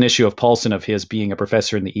not just an issue of Paulson, of his being a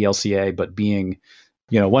professor in the ELCA, but being,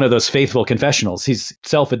 one of those faithful confessionals. He's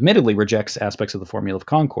self-admittedly rejects aspects of the Formula of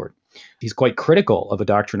Concord. He's quite critical of a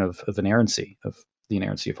doctrine of inerrancy, of the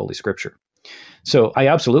inerrancy of Holy Scripture. So I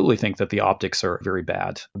absolutely think that the optics are very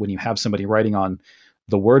bad when you have somebody writing on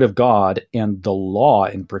the Word of God and the law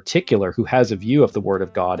in particular, who has a view of the Word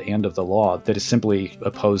of God and of the law that is simply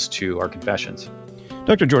opposed to our confessions.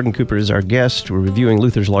 Dr. Jordan Cooper is our guest. We're reviewing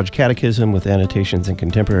Luther's Large Catechism with annotations and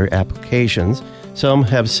contemporary applications. Some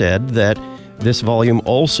have said that this volume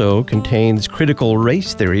also contains critical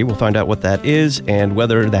race theory. We'll find out what that is and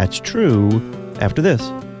whether that's true after this.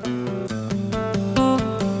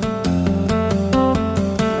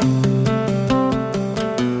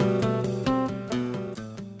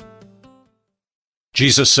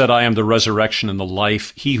 Jesus said, I am the resurrection and the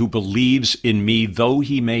life. He who believes in me, though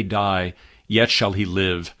he may die, yet shall he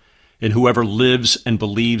live. And whoever lives and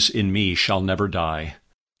believes in me shall never die.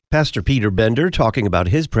 Pastor Peter Bender talking about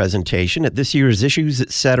his presentation at this year's Issues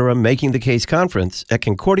Etc. Making the Case Conference at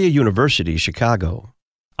Concordia University, Chicago.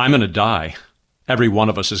 I'm going to die. Every one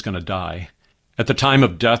of us is going to die. At the time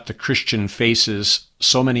of death, the Christian faces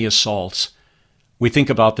so many assaults. We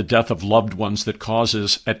think about the death of loved ones that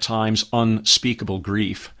causes, at times, unspeakable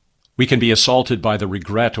grief. We can be assaulted by the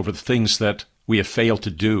regret over the things that we have failed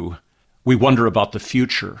to do. We wonder about the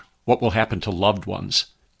future. What will happen to loved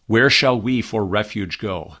ones? Where shall we for refuge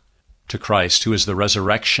go? To Christ, who is the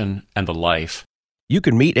resurrection and the life. You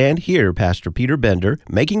can meet and hear Pastor Peter Bender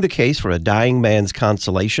making the case for a dying man's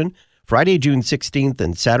consolation Friday, June 16th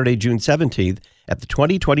and Saturday, June 17th at the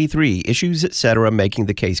 2023 Issues Etc. Making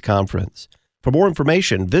the Case Conference. For more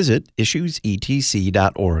information, visit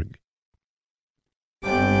issuesetc.org.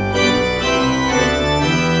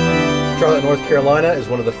 Charlotte, North Carolina is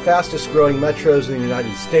one of the fastest growing metros in the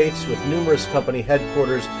United States, with numerous company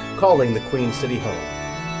headquarters calling the Queen City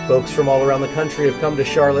home. Folks from all around the country have come to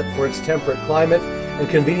Charlotte for its temperate climate and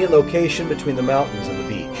convenient location between the mountains and the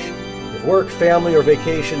beach. If work, family, or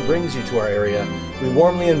vacation brings you to our area, we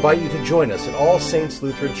warmly invite you to join us at All Saints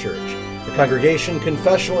Lutheran Church, the congregation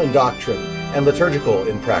confessional in doctrine and liturgical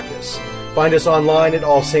in practice. Find us online at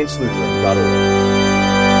allsaintslutheran.org.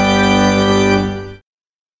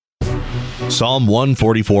 Psalm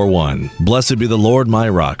 144:1. Blessed be the Lord my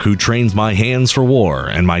rock, who trains my hands for war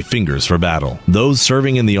and my fingers for battle. Those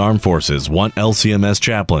serving in the armed forces want LCMS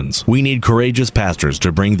chaplains. We need courageous pastors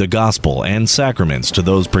to bring the gospel and sacraments to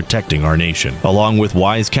those protecting our nation, along with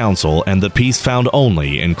wise counsel and the peace found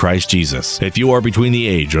only in Christ Jesus. If you are between the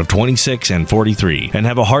age of 26 and 43 and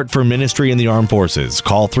have a heart for ministry in the armed forces,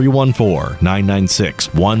 call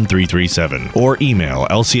 314-996-1337 or email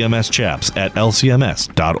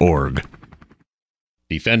lcmschaps@lcms.org.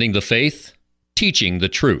 Defending the faith, teaching the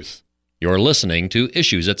truth. You're listening to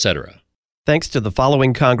Issues Etc. Thanks to the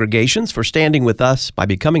following congregations for standing with us by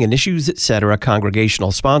becoming an Issues Etc.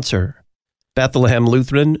 congregational sponsor: Bethlehem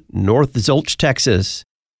Lutheran, North Zolch, Texas;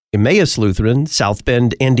 Emmaus Lutheran, South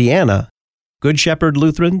Bend, Indiana; Good Shepherd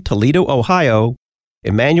Lutheran, Toledo, Ohio;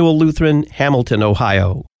 Emmanuel Lutheran, Hamilton,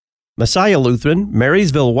 Ohio; Messiah Lutheran,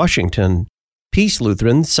 Marysville, Washington; Peace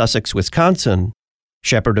Lutheran, Sussex, Wisconsin;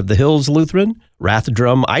 Shepherd of the Hills Lutheran,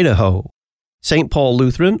 Rathdrum, Idaho; St. Paul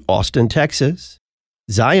Lutheran, Austin, Texas;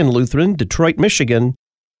 Zion Lutheran, Detroit, Michigan;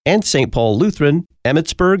 and St. Paul Lutheran,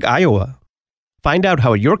 Emmitsburg, Iowa. Find out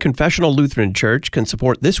how your confessional Lutheran church can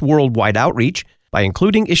support this worldwide outreach by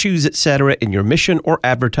including Issues Etc. in your mission or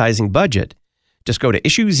advertising budget. Just go to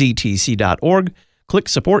issuesetc.org, click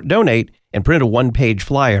Support Donate, and print a one-page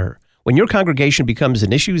flyer. When your congregation becomes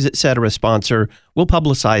an Issues Etc. sponsor, we'll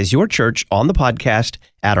publicize your church on the podcast,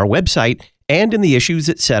 at our website, and in the Issues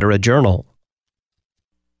Etc. journal.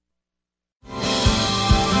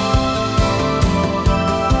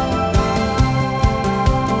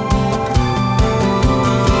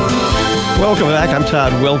 Welcome back. I'm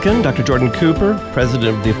Todd Wilkin. Dr. Jordan Cooper,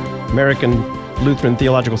 president of the American Lutheran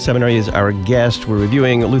Theological Seminary, is our guest. We're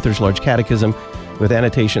reviewing Luther's Large Catechism with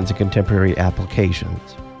annotations and contemporary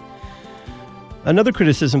applications. Another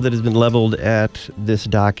criticism that has been leveled at this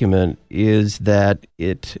document is that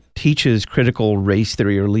it teaches critical race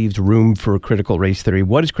theory or leaves room for critical race theory.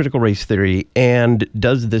 What is critical race theory, and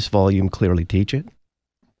does this volume clearly teach it?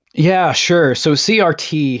 Yeah, sure. So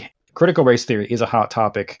CRT, critical race theory, is a hot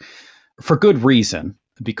topic for good reason,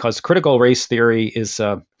 because critical race theory is,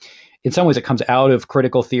 in some ways, it comes out of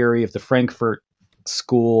critical theory of the Frankfurt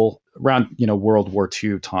School around, World War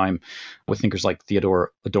II time, with thinkers like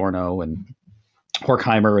Theodor Adorno and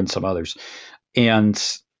Horkheimer and some others. And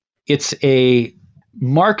it's a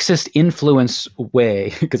Marxist influence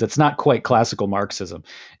way, because it's not quite classical Marxism.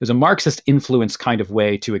 It was a Marxist influence kind of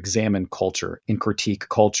way to examine culture and critique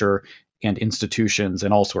culture and institutions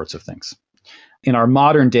and all sorts of things. In our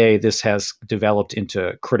modern day, this has developed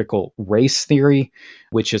into critical race theory,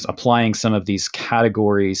 which is applying some of these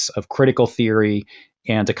categories of critical theory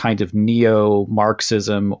and a kind of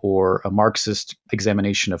neo-Marxism or a Marxist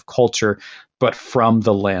examination of culture, but from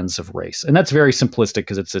the lens of race. And that's very simplistic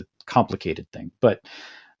because it's a complicated thing. But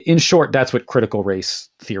in short, that's what critical race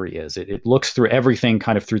theory is. It looks through everything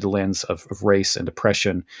kind of through the lens of race and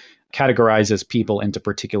oppression, categorizes people into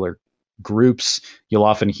particular groups. You'll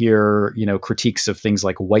often hear, critiques of things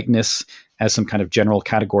like whiteness as some kind of general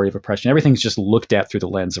category of oppression. Everything's just looked at through the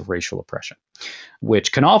lens of racial oppression,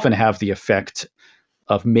 which can often have the effect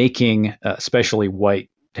of making especially white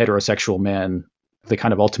heterosexual men the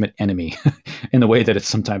kind of ultimate enemy in the way that it's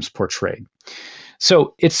sometimes portrayed.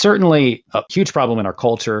 So it's certainly a huge problem in our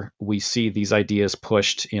culture. We see these ideas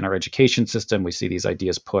pushed in our education system. We see these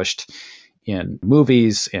ideas pushed in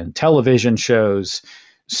movies and television shows.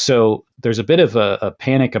 So there's a bit of a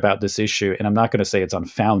panic about this issue, and I'm not going to say it's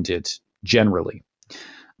unfounded generally.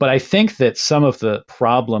 But I think that some of the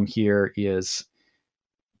problem here is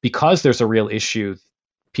because there's a real issue,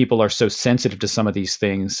 people are so sensitive to some of these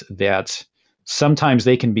things that sometimes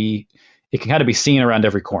they can be it can kind of be seen around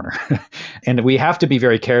every corner. And we have to be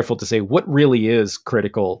very careful to say what really is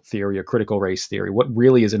critical theory or critical race theory, what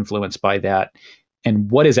really is influenced by that, and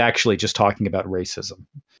what is actually just talking about racism.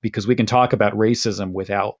 Because we can talk about racism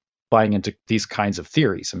without buying into these kinds of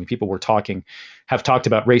theories. I mean, people have talked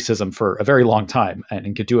about racism for a very long time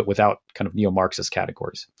and could do it without kind of neo-Marxist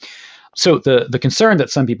categories. So the concern that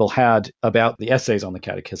some people had about the essays on the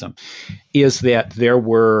Catechism is that there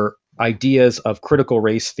were ideas of critical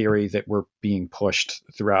race theory that were being pushed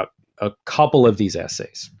throughout a couple of these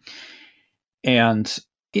essays. And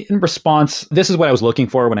in response, this is what I was looking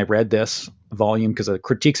for when I read this volume, because the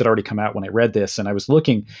critiques had already come out when I read this, and I was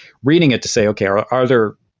reading it to say, okay,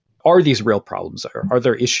 are these real problems? Are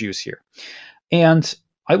there issues here? And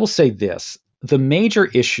I will say this, the major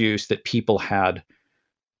issues that people had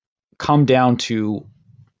come down to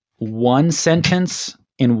one sentence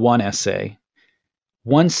in one essay,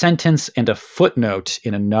 one sentence and a footnote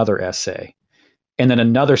in another essay, and then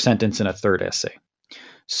another sentence in a third essay.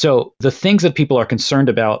 So the things that people are concerned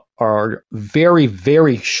about are very,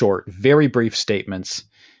 very short, very brief statements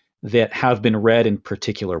that have been read in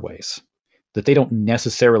particular ways, that they don't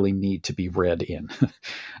necessarily need to be read in.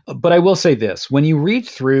 But I will say this, when you read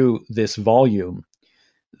through this volume,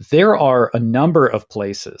 there are a number of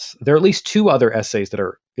places, there are at least two other essays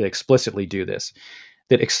that explicitly do this,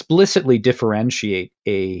 that explicitly differentiate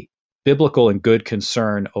a biblical and good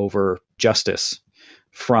concern over justice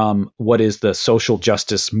from what is the social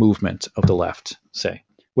justice movement of the left, say,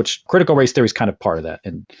 which critical race theory is kind of part of that.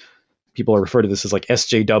 And people are referred to this as like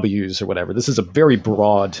SJWs or whatever. This is a very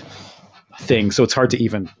broad thing, so it's hard to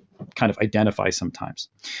even kind of identify sometimes.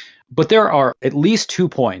 But there are at least 2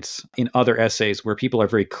 points in other essays where people are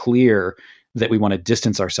very clear that we want to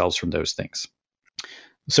distance ourselves from those things.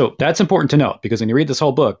 So that's important to note, because when you read this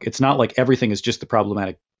whole book, it's not like everything is just the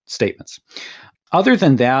problematic statements. Other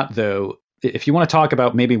than that, though, if you want to talk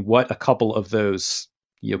about maybe what a couple of those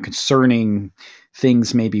concerning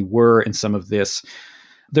things maybe were in some of this,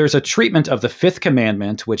 there's a treatment of the Fifth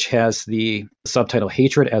Commandment, which has the subtitle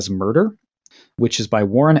Hatred as Murder, which is by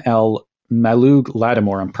Warren L. Malug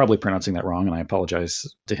Lattimore. I'm probably pronouncing that wrong, and I apologize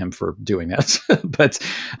to him for doing that. But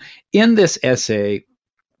in this essay,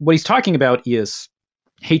 what he's talking about is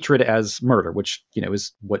hatred as murder, which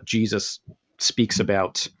is what Jesus speaks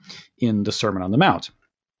about in the Sermon on the Mount.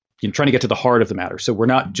 Trying to get to the heart of the matter. So we're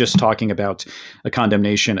not just talking about a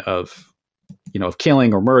condemnation of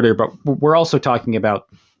killing or murder, but we're also talking about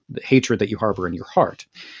the hatred that you harbor in your heart.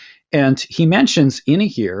 And he mentions in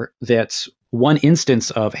here that one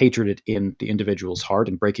instance of hatred in the individual's heart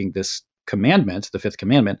and breaking this commandment, the Fifth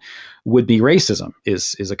Commandment, would be racism,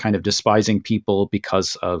 is a kind of despising people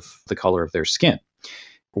because of the color of their skin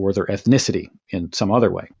or their ethnicity in some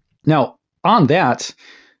other way. Now, on that,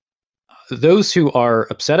 those who are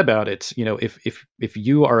upset about it, if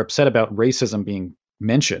you are upset about racism being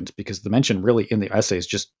mentioned, because the mention really in the essay is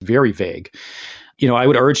just very vague, I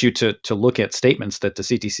would urge you to look at statements that the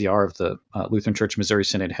CTCR of the Lutheran Church Missouri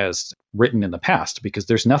Synod has written in the past, because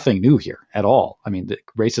there's nothing new here at all. I mean,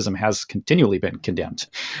 racism has continually been condemned,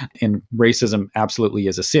 and racism absolutely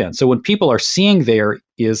is a sin. So when people are seeing there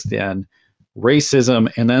is then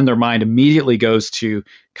racism, and then their mind immediately goes to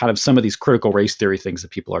kind of some of these critical race theory things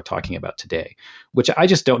that people are talking about today, which I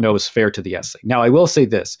just don't know is fair to the essay. Now, I will say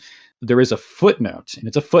this. There is a footnote, and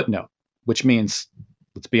it's a footnote, which means,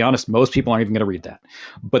 let's be honest, most people aren't even going to read that.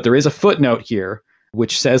 But there is a footnote here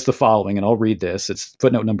which says the following, and I'll read this. It's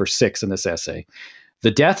footnote number 6 in this essay.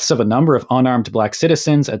 The deaths of a number of unarmed black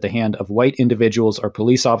citizens at the hand of white individuals or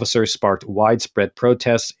police officers sparked widespread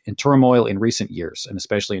protests and turmoil in recent years, and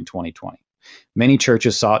especially in 2020. Many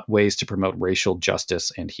churches sought ways to promote racial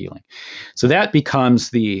justice and healing. So that becomes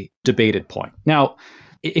the debated point. Now,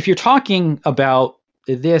 if you're talking about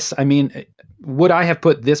this, I mean, would I have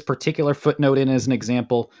put this particular footnote in as an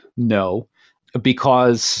example? No,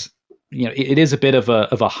 because it is a bit of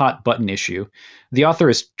a hot button issue. The author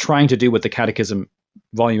is trying to do what the Catechism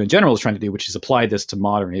volume in general is trying to do, which is apply this to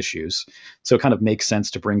modern issues. So it kind of makes sense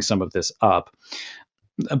to bring some of this up.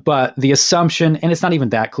 But the assumption, and it's not even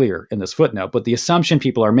that clear in this footnote, but the assumption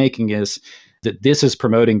people are making is that this is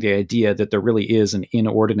promoting the idea that there really is an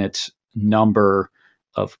inordinate number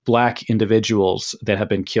of black individuals that have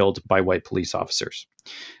been killed by white police officers.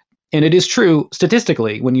 And it is true,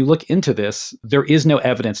 statistically, when you look into this, there is no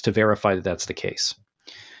evidence to verify that that's the case.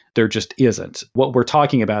 There just isn't. What we're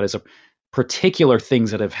talking about is particular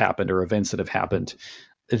things that have happened or events that have happened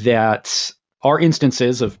that are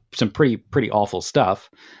instances of some pretty awful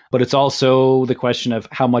stuff, but it's also the question of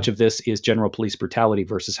how much of this is general police brutality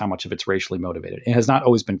versus how much of it's racially motivated. It has not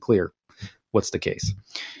always been clear what's the case?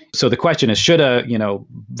 So the question is, should a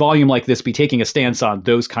volume like this be taking a stance on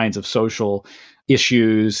those kinds of social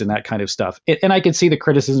issues and that kind of stuff? And I can see the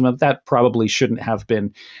criticism of that probably shouldn't have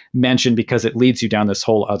been mentioned because it leads you down this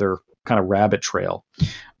whole other kind of rabbit trail.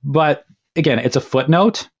 But again, it's a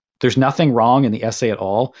footnote. There's nothing wrong in the essay at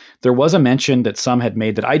all. There was a mention that some had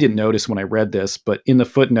made that I didn't notice when I read this, but in the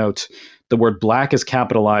footnote, the word black is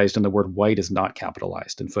capitalized and the word white is not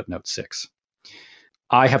capitalized in footnote 6.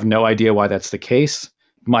 I have no idea why that's the case.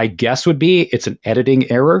 My guess would be it's an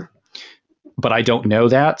editing error, but I don't know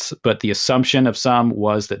that. But the assumption of some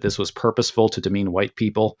was that this was purposeful to demean white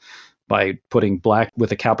people by putting black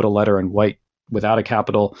with a capital letter and white without a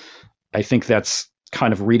capital. I think that's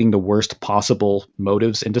kind of reading the worst possible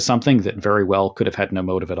motives into something that very well could have had no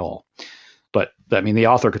motive at all. But I mean, the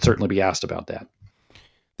author could certainly be asked about that.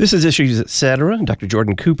 This is Issues Etc. Dr.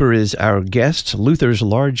 Jordan Cooper is our guest. Luther's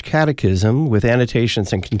Large Catechism with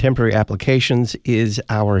Annotations and Contemporary Applications is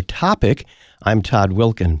our topic. I'm Todd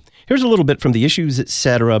Wilkin. Here's a little bit from the Issues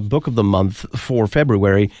Etc. Book of the Month for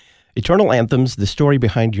February. Eternal Anthems, the story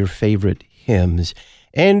behind your favorite hymns.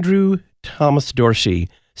 Andrew Thomas Dorsey,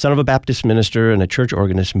 son of a Baptist minister and a church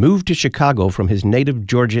organist, moved to Chicago from his native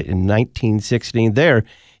Georgia in 1916. There,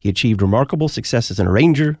 he achieved remarkable success as an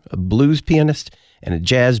arranger, a blues pianist, and a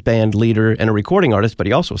jazz band leader and a recording artist, but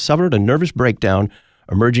he also suffered a nervous breakdown,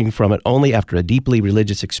 emerging from it only after a deeply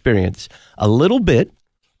religious experience. A little bit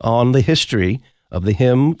on the history of the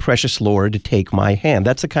hymn, Precious Lord, Take My Hand.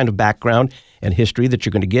 That's the kind of background and history that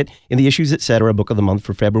you're going to get in the Issues Etc. Book of the Month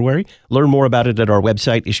for February. Learn more about it at our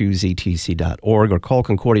website, issuesetc.org, or call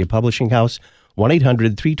Concordia Publishing House,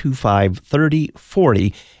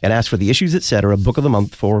 1-800-325-3040, and ask for the Issues Etc. Book of the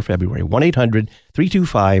Month for February,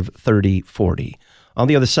 1-800-325-3040. On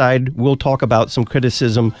the other side, we'll talk about some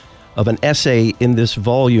criticism of an essay in this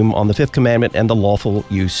volume on the Fifth Commandment and the lawful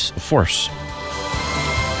use of force.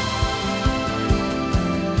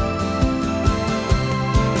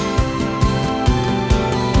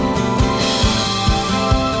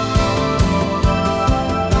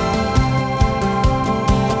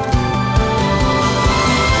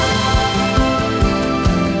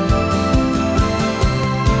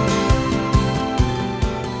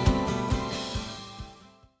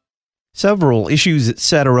 Several Issues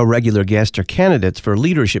Etc. regular guests are candidates for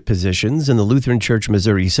leadership positions in the Lutheran Church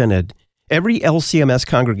Missouri Synod. Every LCMS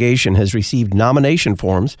congregation has received nomination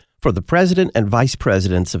forms for the president and vice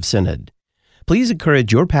presidents of Synod. Please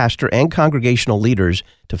encourage your pastor and congregational leaders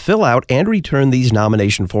to fill out and return these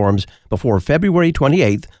nomination forms before February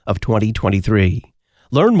 28th of 2023.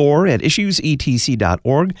 Learn more at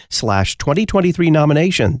issuesetc.org/2023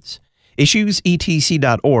 nominations.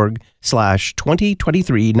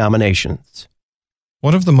 issuesetc.org/2023 nominations.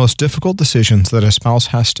 One of the most difficult decisions that a spouse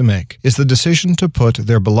has to make is the decision to put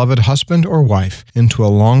their beloved husband or wife into a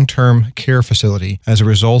long-term care facility as a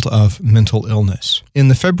result of mental illness. In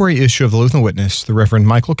the February issue of the Lutheran Witness, the Reverend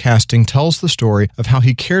Michael Casting tells the story of how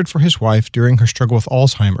he cared for his wife during her struggle with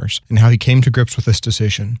Alzheimer's and how he came to grips with this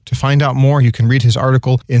decision. To find out more, you can read his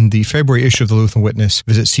article in the February issue of the Lutheran Witness.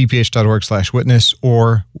 Visit cph.org/witness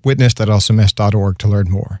or witness.lcms.org to learn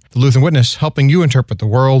more. The Lutheran Witness, helping you interpret the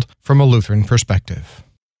world from a Lutheran perspective.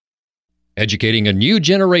 Educating a new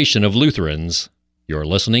generation of Lutherans. You're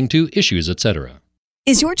listening to Issues Etc.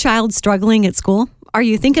 Is your child struggling at school? Are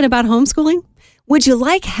you thinking about homeschooling? Would you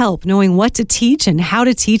like help knowing what to teach and how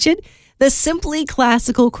to teach it? The Simply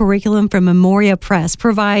Classical curriculum from Memoria Press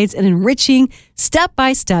provides an enriching,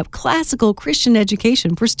 step-by-step classical Christian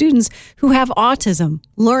education for students who have autism,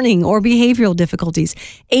 learning or behavioral difficulties,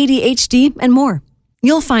 ADHD, and more.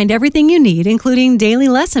 You'll find everything you need, including daily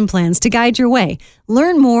lesson plans to guide your way.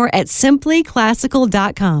 Learn more at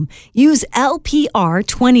simplyclassical.com. Use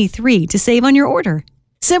LPR23 to save on your order.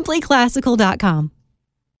 simplyclassical.com.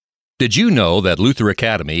 Did you know that Luther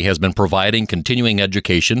Academy has been providing continuing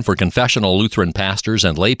education for confessional Lutheran pastors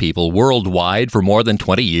and laypeople worldwide for more than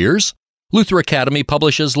 20 years? Luther Academy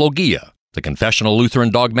publishes Logia, the Confessional Lutheran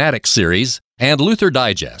Dogmatics series, and Luther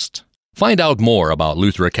Digest. Find out more about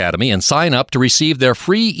Luther Academy and sign up to receive their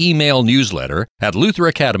free email newsletter at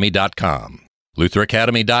lutheracademy.com.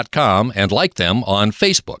 lutheracademy.com, and like them on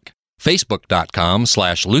Facebook.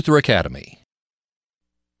 facebook.com/Luther Academy.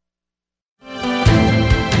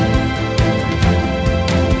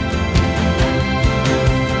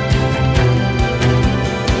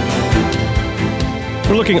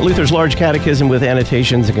 We're looking at Luther's Large Catechism with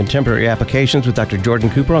Annotations and Contemporary Applications with Dr. Jordan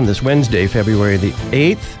Cooper on this Wednesday, February the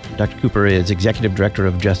 8th. Dr. Cooper is Executive Director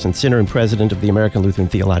of Justin Sinner and President of the American Lutheran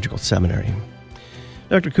Theological Seminary.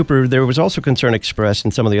 Dr. Cooper, there was also concern expressed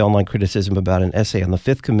in some of the online criticism about an essay on the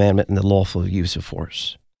Fifth Commandment and the lawful use of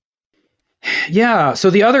force. Yeah. So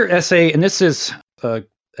the other essay, and this is an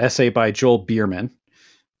essay by Joel Bierman.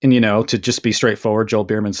 And, to just be straightforward, Joel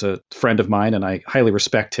Bierman's a friend of mine, and I highly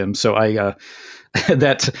respect him. So I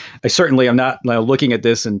certainly am not looking at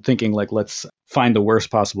this and thinking like, let's find the worst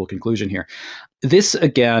possible conclusion here. This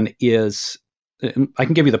again is, I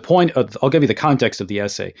can give you I'll give you the context of the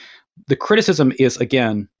essay. The criticism is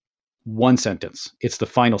again one sentence. It's the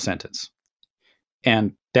final sentence,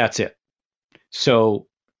 and that's it. So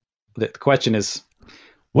the question is,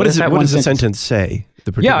 what does the sentence say?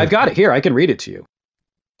 Yeah, I've got it here. I can read it to you.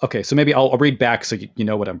 Okay, so maybe I'll read back so you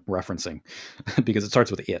know what I'm referencing, because it starts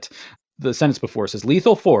with it. The sentence before says,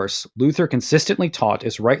 lethal force, Luther consistently taught,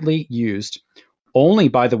 is rightly used only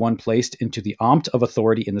by the one placed into the amt of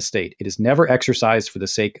authority in the state. It is never exercised for the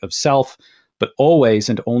sake of self, but always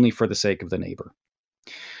and only for the sake of the neighbor.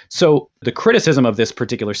 So the criticism of this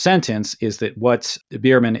particular sentence is that what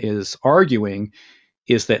Bierman is arguing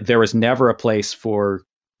is that there is never a place for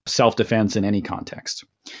self-defense in any context.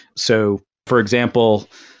 So, for example,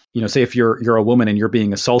 say if you're a woman and you're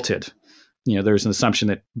being assaulted, there's an assumption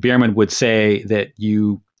that Bierman would say that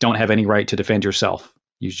you don't have any right to defend yourself.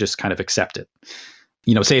 You just kind of accept it.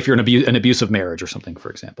 Say if you're in an abusive marriage or something, for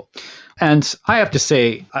example. And I have to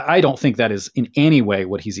say, I don't think that is in any way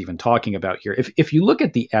what he's even talking about here. If you look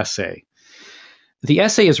at the essay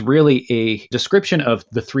is really a description of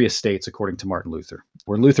the three estates, according to Martin Luther,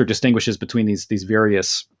 where Luther distinguishes between these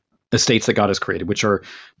various estates that God has created, which are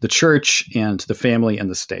the church and the family and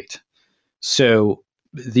the state. So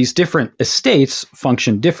these different estates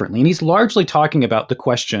function differently. And he's largely talking about the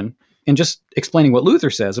question and just explaining what Luther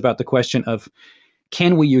says about the question of,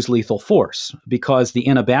 can we use lethal force? Because the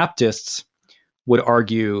Anabaptists would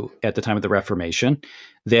argue at the time of the Reformation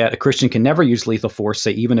that a Christian can never use lethal force,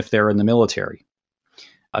 say, even if they're in the military.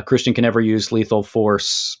 A Christian can never use lethal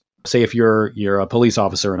force, say if you're a police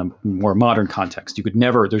officer in a more modern context. There's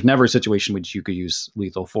never a situation in which you could use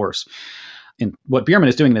lethal force. And what Bierman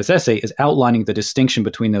is doing in this essay is outlining the distinction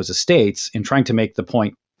between those estates and trying to make the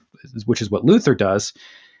point, which is what Luther does,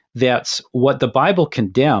 that what the Bible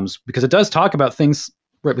condemns, because it does talk about things,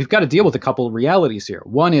 right, we've got to deal with a couple of realities here.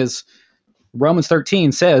 One is Romans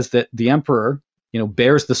 13 says that the emperor,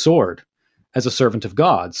 bears the sword as a servant of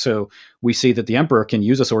God. So we see that the emperor can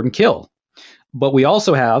use a sword and kill. But we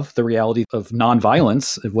also have the reality of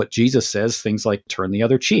nonviolence, of what Jesus says, things like turn the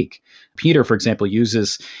other cheek. Peter, for example,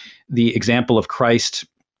 uses the example of Christ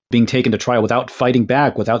being taken to trial without fighting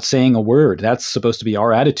back, without saying a word. That's supposed to be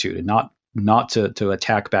our attitude, and not to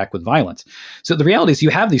attack back with violence. So the reality is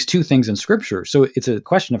you have these two things in Scripture. So it's a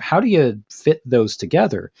question of how do you fit those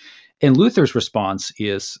together? And Luther's response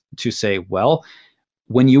is to say, well,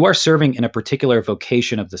 when you are serving in a particular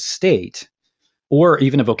vocation of the state, or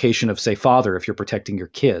even a vocation of, say, father, if you're protecting your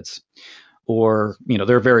kids, or,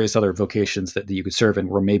 there are various other vocations that you could serve in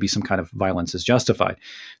where maybe some kind of violence is justified.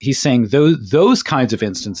 He's saying those kinds of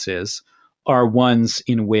instances are ones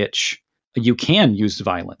in which you can use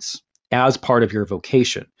violence as part of your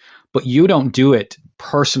vocation, but you don't do it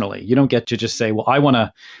personally. You don't get to just say, well, I want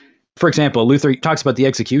to, for example, Luther talks about the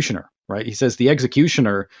executioner, right? He says the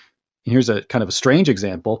executioner, here's a kind of a strange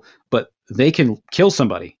example, but they can kill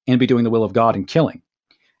somebody and be doing the will of God and killing.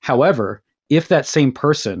 However, if that same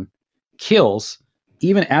person kills,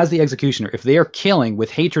 even as the executioner, if they are killing with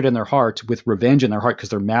hatred in their heart, with revenge in their heart because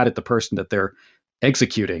they're mad at the person that they're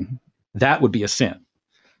executing, that would be a sin.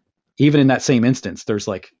 Even in that same instance,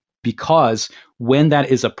 because when that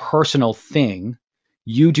is a personal thing,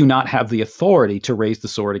 you do not have the authority to raise the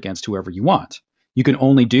sword against whoever you want. You can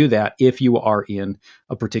only do that if you are in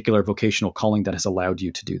a particular vocational calling that has allowed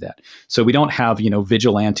you to do that. So we don't have,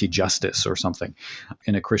 vigilante justice or something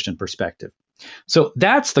in a Christian perspective. So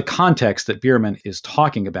that's the context that Bierman is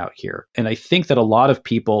talking about here. And I think that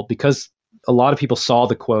because a lot of people saw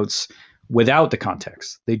the quotes without the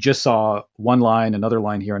context, they just saw one line, another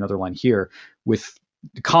line here, another line here, with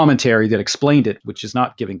commentary that explained it, which is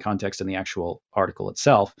not giving context in the actual article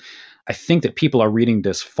itself. I think that people are reading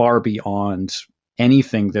this far beyond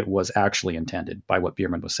anything that was actually intended by what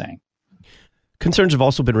Bierman was saying. Concerns have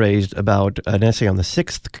also been raised about an essay on the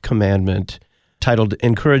sixth commandment titled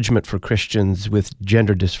Encouragement for Christians with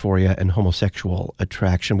Gender Dysphoria and Homosexual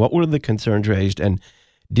Attraction. What were the concerns raised, and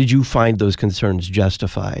did you find those concerns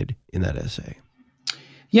justified in that essay?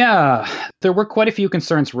 Yeah, there were quite a few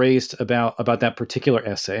concerns raised about that particular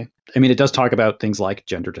essay. I mean, it does talk about things like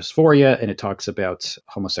gender dysphoria, and it talks about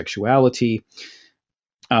homosexuality.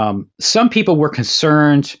 Some people were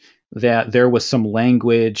concerned that there was some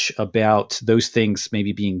language about those things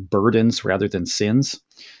maybe being burdens rather than sins.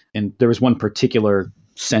 And there was one particular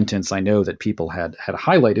sentence I know that people had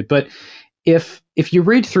highlighted. But if you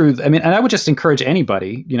read through, and I would just encourage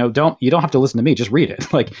anybody, you don't have to listen to me, just read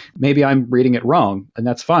it. Like, maybe I'm reading it wrong, and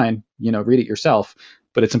that's fine. Read it yourself,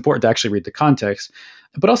 but it's important to actually read the context.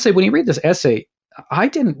 But I'll say, when you read this essay, I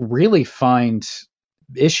didn't really find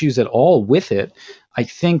issues at all with it. I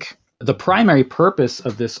think the primary purpose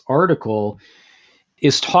of this article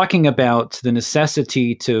is talking about the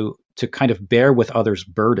necessity to kind of bear with others'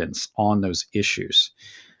 burdens on those issues.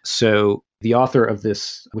 So the author of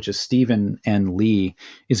this, which is Stephen N. Lee,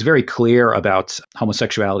 is very clear about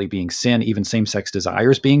homosexuality being sin, even same-sex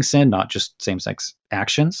desires being sin, not just same-sex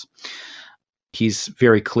actions. He's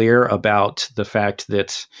very clear about the fact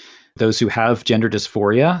that those who have gender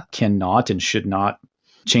dysphoria cannot and should not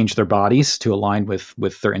change their bodies to align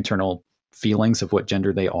with their internal feelings of what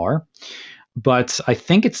gender they are. But I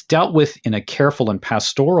think it's dealt with in a careful and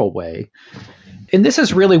pastoral way. And this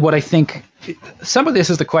is really what I think, some of this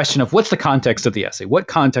is the question of what's the context of the essay? What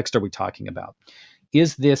context are we talking about?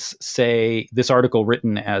 Is this, say, this article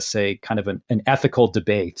written as a kind of an ethical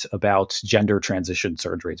debate about gender transition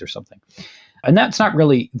surgeries or something? And that's not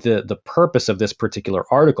really the purpose of this particular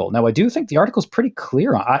article. Now, I do think the article is pretty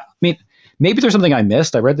clear. I mean, maybe there's something I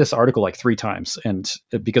missed. I read this article like 3 times, and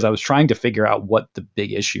because I was trying to figure out what the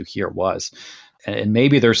big issue here was. And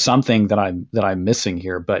maybe there's something that I'm missing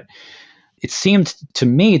here, but it seemed to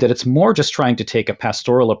me that it's more just trying to take a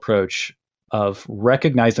pastoral approach of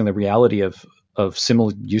recognizing the reality of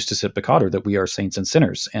simul justus et peccator, that we are saints and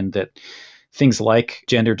sinners, and that things like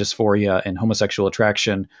gender dysphoria and homosexual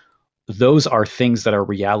attraction, those are things that are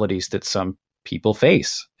realities that some people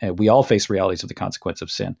face. And we all face realities of the consequence of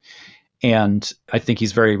sin. And I think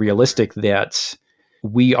he's very realistic that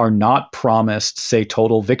we are not promised, say,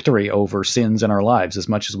 total victory over sins in our lives, as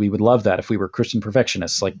much as we would love that if we were Christian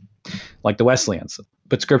perfectionists like the Wesleyans.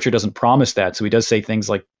 But Scripture doesn't promise that. So he does say things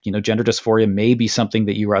like, gender dysphoria may be something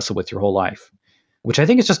that you wrestle with your whole life, which I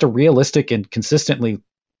think is just a realistic and consistently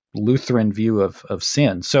Lutheran view of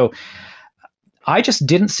sin. So I just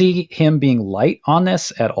didn't see him being light on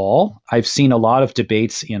this at all. I've seen a lot of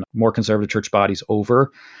debates in more conservative church bodies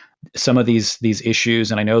over some of these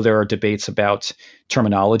issues, and I know there are debates about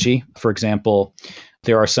terminology. For example,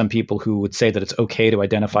 there are some people who would say that it's okay to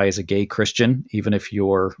identify as a gay Christian, even if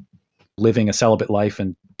you're living a celibate life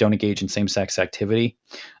and don't engage in same-sex activity.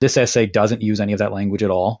 This essay doesn't use any of that language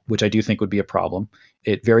at all, which I do think would be a problem.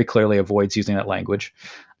 It very clearly avoids using that language.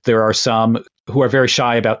 There are some who are very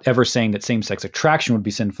shy about ever saying that same-sex attraction would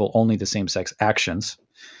be sinful, only the same-sex actions.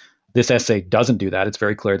 This essay doesn't do that. It's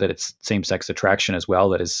very clear that it's same-sex attraction as well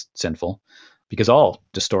that is sinful, because all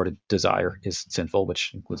distorted desire is sinful,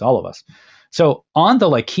 which includes all of us. So on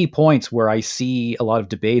the key points where I see a lot of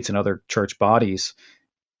debates in other church bodies,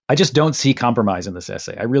 I just don't see compromise in this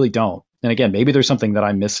essay. I really don't. And again, maybe there's something that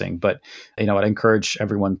I'm missing, but I'd encourage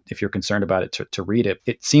everyone, if you're concerned about it, to read it.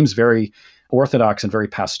 It seems very orthodox and very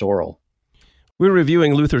pastoral. We're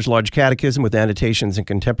reviewing Luther's Large Catechism with annotations and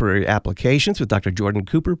contemporary applications with Dr. Jordan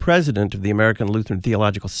Cooper, president of the American Lutheran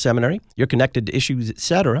Theological Seminary. You're connected to Issues,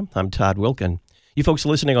 Etc. I'm Todd Wilkin. You folks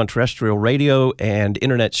listening on terrestrial radio and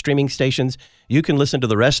internet streaming stations, you can listen to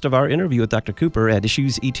the rest of our interview with Dr. Cooper at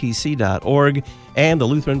issuesetc.org and the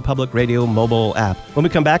Lutheran Public Radio mobile app. When we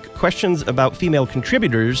come back, questions about female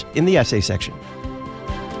contributors in the essay section.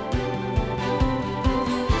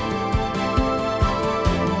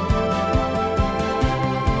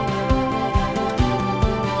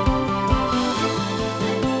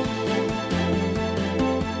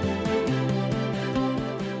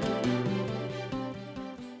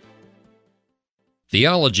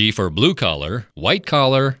 Theology for blue collar, white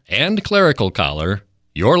collar, and clerical collar.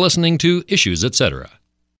 You're listening to Issues, Etc.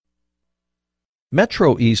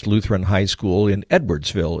 Metro East Lutheran High School in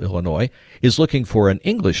Edwardsville, Illinois, is looking for an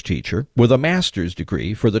English teacher with a master's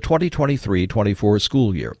degree for the 2023-24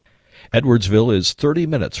 school year. Edwardsville is 30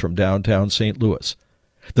 minutes from downtown St. Louis.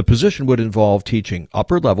 The position would involve teaching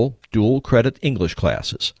upper-level, dual-credit English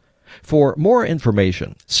classes. For more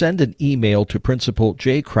information, send an email to Principal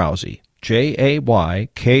Jay Krause, Jaykrause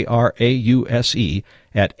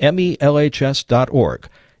at melhs.org.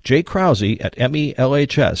 Jay Krause at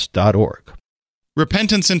melhs.org.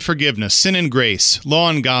 Repentance and forgiveness, sin and grace,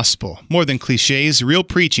 law and gospel, more than cliches, real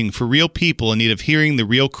preaching for real people in need of hearing the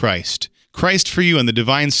real Christ. Christ for You and the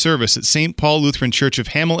Divine Service at St. Paul Lutheran Church of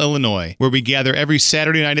Hamel, Illinois, where we gather every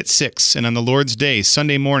Saturday night at 6 and on the Lord's Day,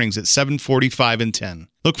 Sunday mornings at 7:45 and 10.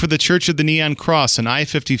 Look for the Church of the Neon Cross on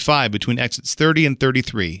I-55 between exits 30 and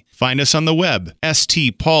 33. Find us on the web,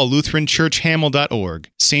 stpaullutheranchurchhamel.org.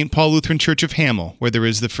 St. Paul Lutheran Church of Hamel, where there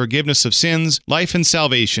is the forgiveness of sins, life and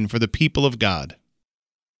salvation for the people of God.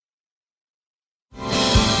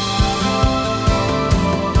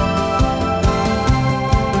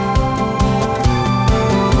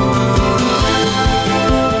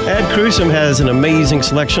 Crusom has an amazing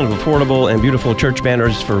selection of affordable and beautiful church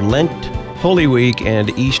banners for Lent, Holy Week,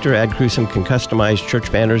 and Easter. Ad Crusom can customize church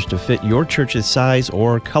banners to fit your church's size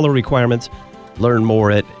or color requirements. Learn more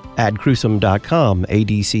at adcrusom.com,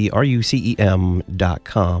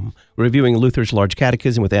 adcrucem.com. We're reviewing Luther's Large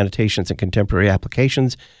Catechism with annotations and contemporary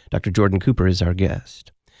applications. Dr. Jordan Cooper is our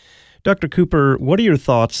guest. Dr. Cooper, what are your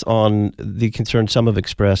thoughts on the concern some have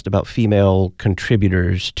expressed about female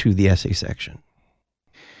contributors to the essay section?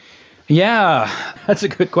 Yeah, that's a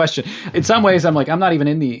good question. In some ways, I'm not even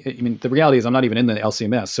in the reality is I'm not even in the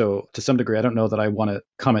LCMS. So to some degree, I don't know that I want to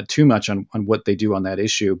comment too much on what they do on that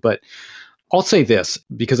issue. But I'll say this,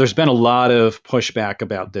 because there's been a lot of pushback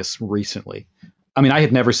about this recently. I mean, I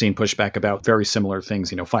had never seen pushback about very similar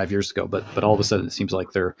things, 5 years ago, but all of a sudden it seems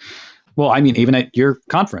like they're, even at your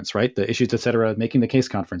conference, right? The Issues, etc., Making the Case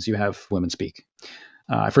conference, you have women speak.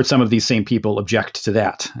 I've heard some of these same people object to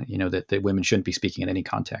that, that women shouldn't be speaking in any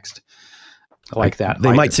context like that.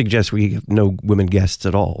 They might suggest we have no women guests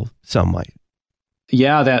at all. Some might.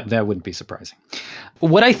 Yeah, that wouldn't be surprising.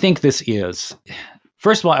 What I think this is,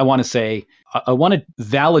 first of all, I want to say, I want to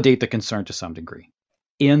validate the concern to some degree,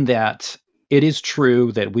 in that it is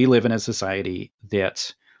true that we live in a society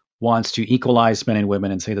that wants to equalize men and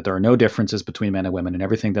women and say that there are no differences between men and women, and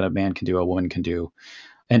everything that a man can do, a woman can do.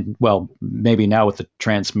 And well, maybe now with the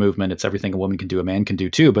trans movement, it's everything a woman can do, a man can do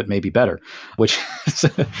too, but maybe better, which is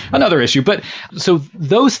another issue. But so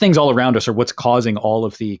those things all around us are what's causing all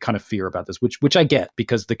of the kind of fear about this, which I get,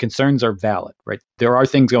 because the concerns are valid, right? There are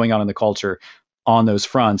things going on in the culture on those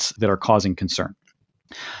fronts that are causing concern.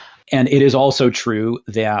 And it is also true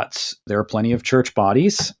that there are plenty of church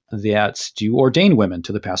bodies that do ordain women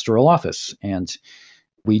to the pastoral office. And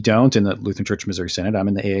we don't in the Lutheran Church Missouri Synod. I'm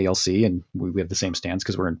in the AALC, and we have the same stance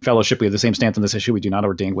because we're in fellowship. We have the same stance on this issue. We do not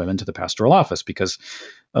ordain women to the pastoral office because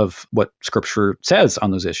of what Scripture says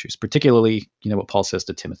on those issues, particularly, what Paul says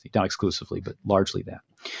to Timothy, not exclusively, but largely that.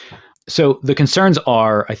 So the concerns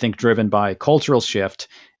are, I think, driven by cultural shift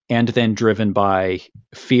and then driven by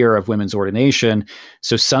fear of women's ordination.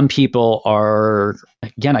 So some people are,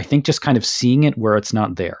 again, I think just kind of seeing it where it's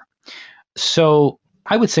not there. So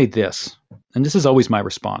I would say this, and this is always my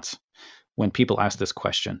response when people ask this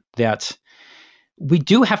question, that we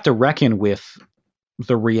do have to reckon with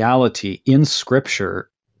the reality in Scripture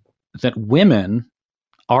that women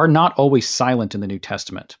are not always silent in the New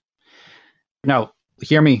Testament. Now,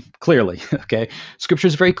 hear me clearly, okay? Scripture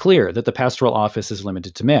is very clear that the pastoral office is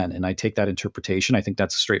limited to men, and I take that interpretation. I think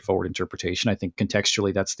that's a straightforward interpretation. I think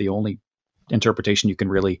contextually that's the only interpretation you can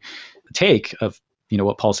really take of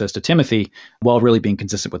what Paul says to Timothy, while really being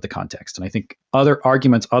consistent with the context. And I think other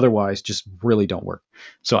arguments otherwise just really don't work.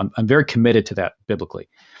 So I'm very committed to that biblically.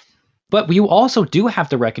 But we also do have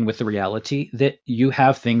to reckon with the reality that you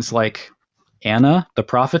have things like Anna, the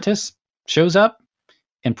prophetess, shows up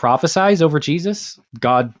and prophesies over Jesus.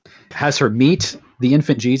 God has her meet the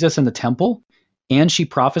infant Jesus in the temple, and she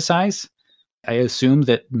prophesies. I assume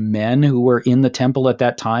that men who were in the temple at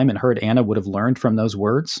that time and heard Anna would have learned from those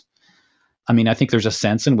words. I mean, I think there's a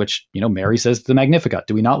sense in which, Mary says the Magnificat.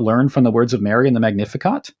 Do we not learn from the words of Mary in the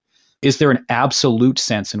Magnificat? Is there an absolute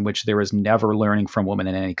sense in which there is never learning from women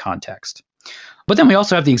in any context? But then we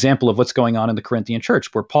also have the example of what's going on in the Corinthian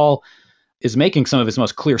church, where Paul is making some of his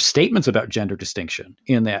most clear statements about gender distinction,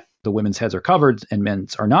 in that the women's heads are covered and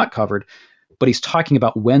men's are not covered, but he's talking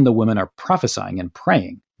about when the women are prophesying and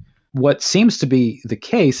praying. What seems to be the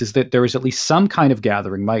case is that there is at least some kind of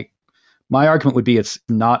gathering. My argument would be it's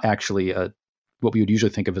not actually what we would usually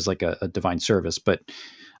think of as like a divine service, but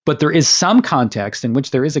there is some context in which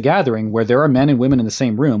there is a gathering where there are men and women in the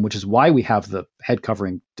same room, which is why we have the head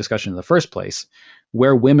covering discussion in the first place,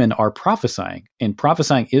 where women are prophesying. And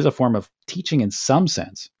prophesying is a form of teaching in some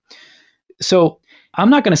sense. So I'm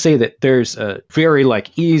not going to say that there's a very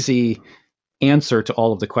easy answer to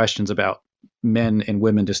all of the questions about men and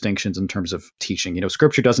women distinctions in terms of teaching.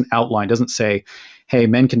 Scripture doesn't say, hey,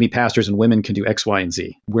 men can be pastors and women can do X, Y, and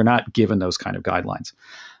Z. We're not given those kind of guidelines.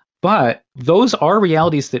 But those are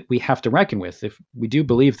realities that we have to reckon with. If we do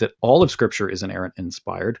believe that all of Scripture is inerrant and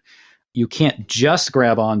inspired, you can't just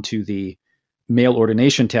grab onto the male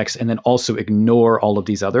ordination text and then also ignore all of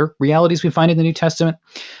these other realities we find in the New Testament.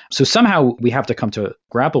 So somehow we have to come to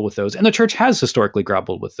grapple with those. And the church has historically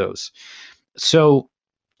grappled with those. So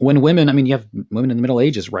when women, you have women in the Middle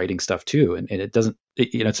Ages writing stuff too, and it doesn't,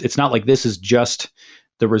 it's not like this is just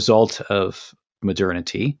the result of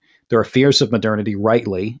modernity. There are fears of modernity,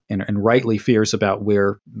 rightly, and rightly fears about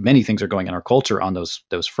where many things are going in our culture on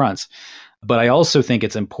those fronts. But I also think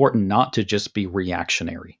it's important not to just be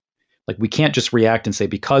reactionary. We can't just react and say,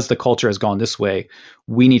 because the culture has gone this way,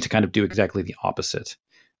 we need to kind of do exactly the opposite.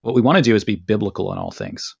 What we want to do is be biblical in all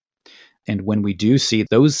things. And when we do see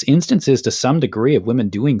those instances to some degree of women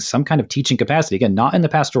doing some kind of teaching capacity, again, not in the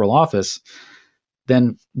pastoral office,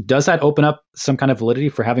 then does that open up some kind of validity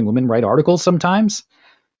for having women write articles sometimes?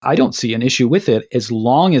 I don't see an issue with it as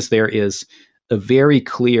long as there is a very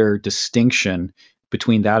clear distinction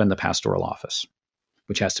between that and the pastoral office,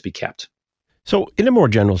 which has to be kept. So in a more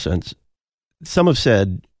general sense, some have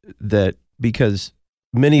said that because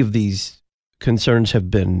many of these concerns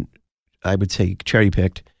have been, I would say,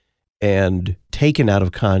 cherry-picked and taken out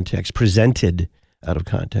of context, presented out of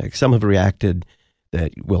context, some have reacted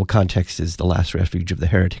that, well, context is the last refuge of the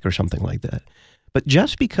heretic or something like that. But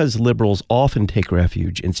just because liberals often take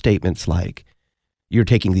refuge in statements like, you're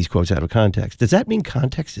taking these quotes out of context, does that mean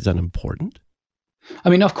context is unimportant? I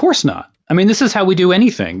mean, of course not. I mean, this is how we do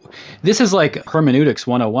anything. This is like hermeneutics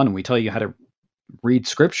 101, and we tell you how to read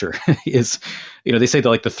scripture is, they say that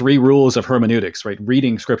like the 3 rules of hermeneutics, right?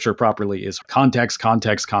 Reading scripture properly is context,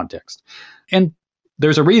 context, context. And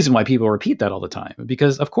there's a reason why people repeat that all the time,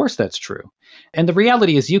 because of course that's true. And the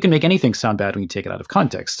reality is you can make anything sound bad when you take it out of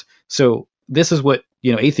context. So this is what,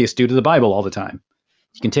 atheists do to the Bible all the time.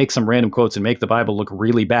 You can take some random quotes and make the Bible look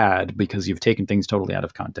really bad because you've taken things totally out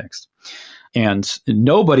of context. And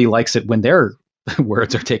nobody likes it when their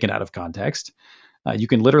words are taken out of context. You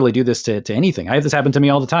can literally do this to anything. I have this happen to me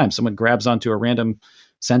all the time. Someone grabs onto a random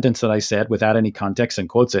sentence that I said without any context and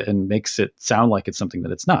quotes it and makes it sound like it's something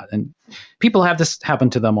that it's not. And people have this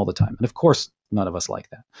happen to them all the time. And of course, none of us like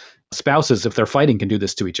that. Spouses, if they're fighting, can do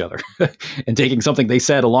this to each other and taking something they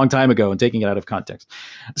said a long time ago and taking it out of context.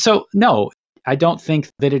 So no, I don't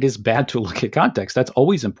think that it is bad to look at context. That's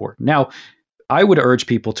always important. Now, I would urge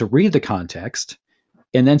people to read the context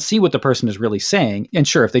and then see what the person is really saying. And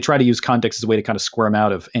sure, if they try to use context as a way to kind of squirm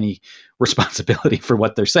out of any responsibility for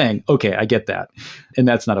what they're saying, okay, I get that. And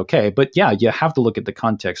that's not okay. But yeah, you have to look at the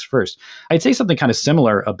context first. I'd say something kind of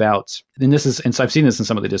similar about, and so I've seen this in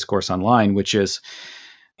some of the discourse online, which is,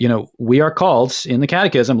 we are called in the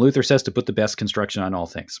Catechism, Luther says, to put the best construction on all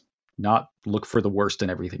things, not look for the worst in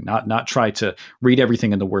everything, not try to read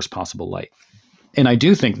everything in the worst possible light. And I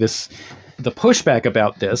do think the pushback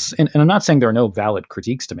about this, and I'm not saying there are no valid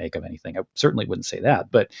critiques to make of anything. I certainly wouldn't say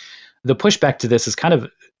that. But the pushback to this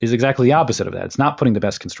is exactly the opposite of that. It's not putting the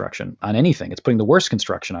best construction on anything. It's putting the worst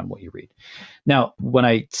construction on what you read. Now, when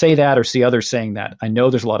I say that or see others saying that, I know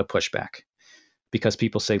there's a lot of pushback because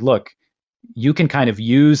people say, look, you can kind of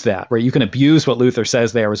use that, where you can abuse what Luther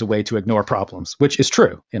says there as a way to ignore problems, which is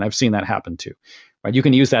true. And I've seen that happen too. Right? You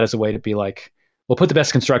can use that as a way to be like, well, put the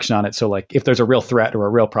best construction on it. So like if there's a real threat or a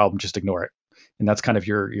real problem, just ignore it. And that's kind of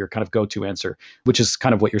your kind of go-to answer, which is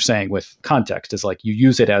kind of what you're saying with context, is like you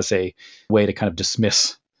use it as a way to kind of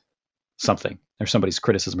dismiss something or somebody's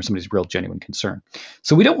criticism or somebody's real genuine concern.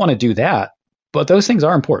 So we don't want to do that, but those things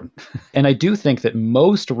are important. And I do think that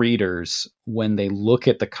most readers, when they look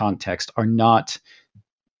at the context, are not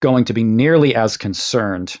going to be nearly as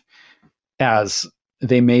concerned as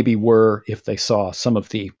they maybe were if they saw some of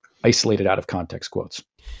the isolated out of context quotes.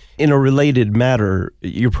 In a related matter,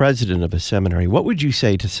 you're president of a seminary. What would you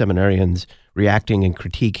say to seminarians reacting and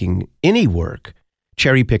critiquing any work,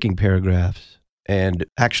 cherry-picking paragraphs, and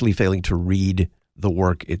actually failing to read the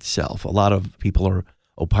work itself? A lot of people are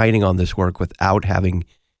opining on this work without having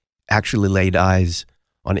actually laid eyes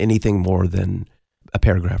on anything more than a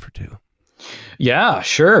paragraph or two. Yeah,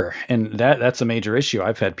 sure. And that's a major issue.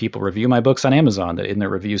 I've had people review my books on Amazon that in their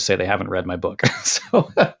reviews say they haven't read my book.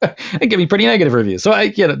 So they give me pretty negative reviews. So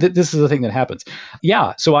this is the thing that happens.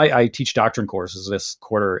 Yeah. So I teach doctrine courses this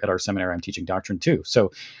quarter at our seminary. I'm teaching doctrine too.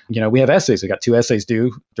 So, we have essays. We got 2 essays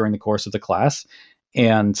due during the course of the class.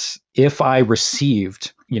 And if I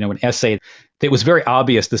received, an essay that was very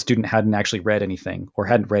obvious the student hadn't actually read anything or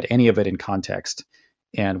hadn't read any of it in context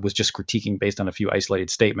and was just critiquing based on a few isolated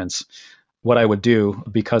statements, what I would do,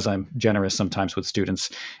 because I'm generous sometimes with students,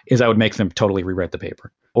 is I would make them totally rewrite the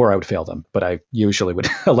paper, or I would fail them, but I usually would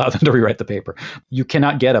allow them to rewrite the paper. You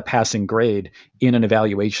cannot get a passing grade in an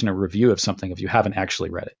evaluation or review of something if you haven't actually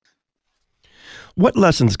read it. What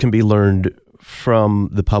lessons can be learned from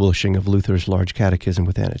the publishing of Luther's Large Catechism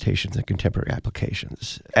with annotations and contemporary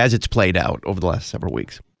applications as it's played out over the last several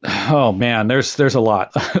weeks? Oh man, there's a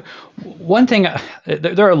lot. One thing,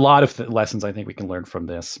 there are a lot of lessons I think we can learn from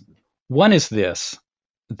this. One is this,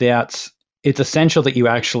 that it's essential that you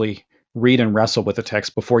actually read and wrestle with the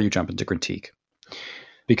text before you jump into critique,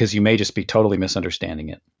 because you may just be totally misunderstanding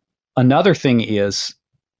it. Another thing is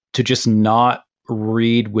to just not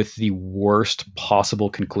read with the worst possible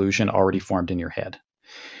conclusion already formed in your head.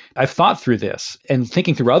 I've thought through this and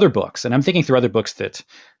thinking through other books, and I'm thinking through other books that,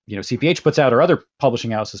 CPH puts out or other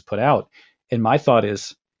publishing houses put out. And my thought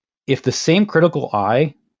is, if the same critical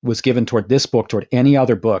eye was given toward this book, toward any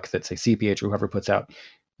other book that, say, CPH or whoever puts out,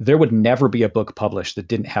 there would never be a book published that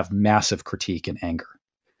didn't have massive critique and anger.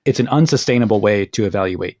 It's an unsustainable way to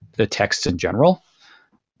evaluate the text in general,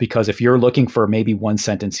 because if you're looking for maybe one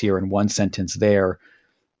sentence here and one sentence there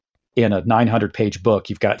in a 900-page book,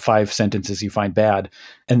 you've got 5 sentences you find bad,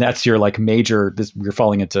 and that's your like major, you're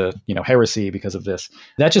falling into, heresy because of this.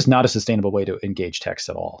 That's just not a sustainable way to engage text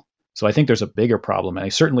at all. So I think there's a bigger problem, and I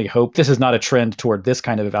certainly hope this is not a trend toward this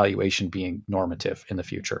kind of evaluation being normative in the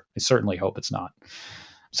future. I certainly hope it's not.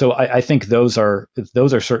 So I think those are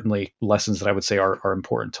certainly lessons that I would say are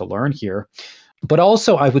important to learn here. But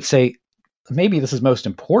also I would say, maybe this is most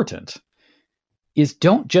important, is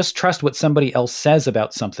don't just trust what somebody else says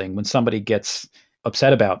about something when somebody gets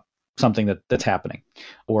upset about something that's happening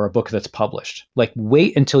or a book that's published. Like,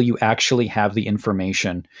 wait until you actually have the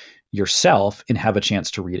information yourself and have a chance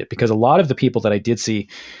to read it. Because a lot of the people that I did see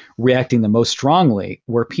reacting the most strongly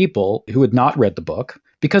were people who had not read the book,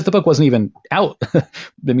 because the book wasn't even out. I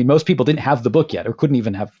mean, most people didn't have the book yet or couldn't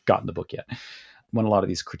even have gotten the book yet when a lot of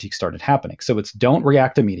these critiques started happening. So it's don't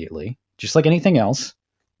react immediately, just like anything else.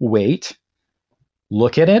 Wait,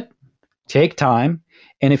 look at it, take time.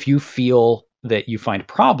 And if you feel that you find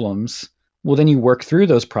problems, well, then you work through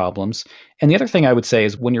those problems. And the other thing I would say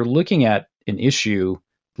is when you're looking at an issue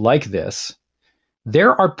like this,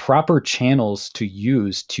 there are proper channels to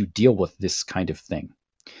use to deal with this kind of thing.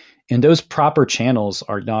 And those proper channels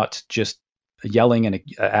are not just yelling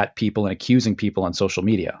at people and accusing people on social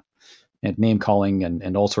media and name calling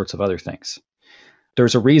and all sorts of other things.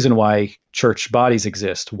 There's a reason why church bodies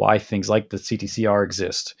exist, why things like the CTCR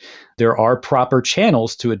exist. There are proper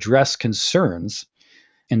channels to address concerns,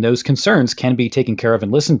 and those concerns can be taken care of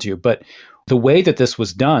and listened to. But the way that this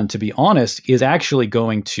was done, to be honest, is actually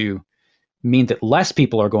going to mean that less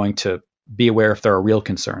people are going to be aware if there are real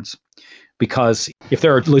concerns. Because if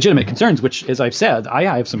there are legitimate concerns, which, as I've said,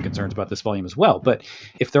 I have some concerns about this volume as well, but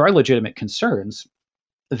if there are legitimate concerns,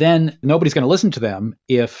 then nobody's going to listen to them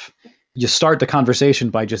if you start the conversation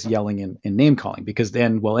by just yelling and name calling, because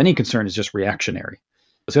then, well, any concern is just reactionary.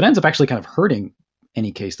 So it ends up actually kind of hurting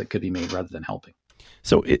any case that could be made rather than helping.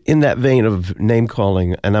 So in that vein of name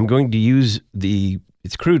calling, and I'm going to use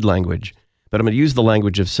it's crude language, but I'm going to use the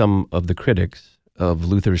language of some of the critics of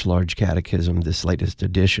Luther's Large Catechism, this latest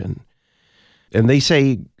edition. And they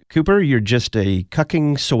say, Cooper, you're just a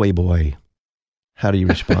cucking soy boy. How do you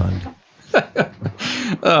respond?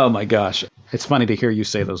 Oh my gosh. It's funny to hear you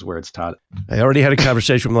say those words, Todd. I already had a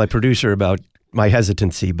conversation with my producer about my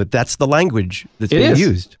hesitancy, but that's the language that's being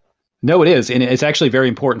used. No, it is. And it's actually very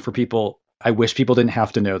important for people. I wish people didn't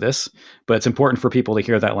have to know this, but it's important for people to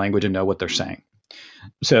hear that language and know what they're saying.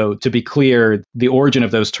 So to be clear, the origin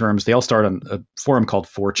of those terms, they all start on a forum called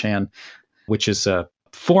 4chan, which is a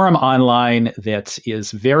forum online that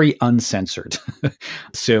is very uncensored.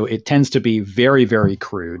 So it tends to be very, very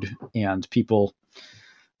crude, and people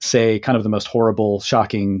say kind of the most horrible,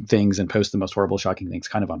 shocking things and post the most horrible, shocking things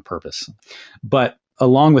kind of on purpose. But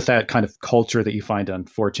along with that kind of culture that you find on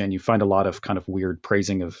 4chan, you find a lot of kind of weird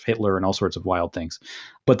praising of Hitler and all sorts of wild things.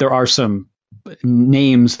 But there are some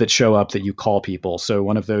names that show up that you call people. So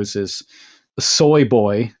one of those is soy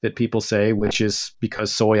boy that people say, which is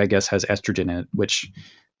because soy, I guess, has estrogen in it, which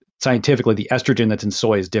scientifically the estrogen that's in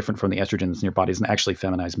soy is different from the estrogen that's in your body. It doesn't actually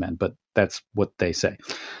feminize men, but that's what they say.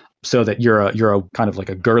 So that you're a kind of like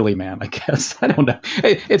a girly man, I guess. I don't know.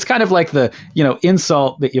 It's kind of like the,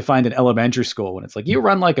 insult that you find in elementary school when it's like, you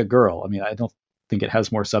run like a girl. I mean, I don't think it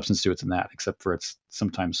has more substance to it than that, except for it's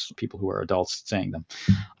sometimes people who are adults saying them.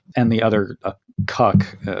 And the other, cuck,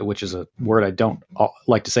 which is a word I don't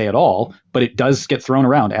like to say at all, but it does get thrown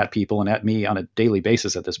around at people and at me on a daily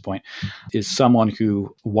basis at this point, is someone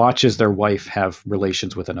who watches their wife have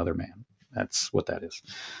relations with another man. That's what that is.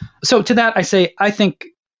 So to that, I say, I think,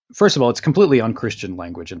 first of all, it's completely unchristian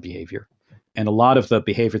language and behavior. And a lot of the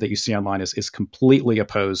behavior that you see online is completely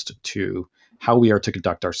opposed to how we are to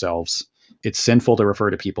conduct ourselves. It's sinful to refer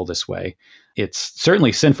to people this way. It's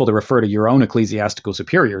certainly sinful to refer to your own ecclesiastical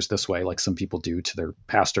superiors this way, like some people do to their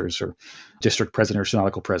pastors or district president or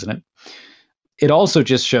synodical president. It also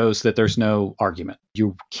just shows that there's no argument.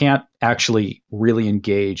 You can't actually really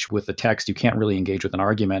engage with the text. You can't really engage with an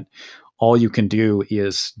argument. All you can do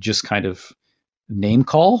is just kind of name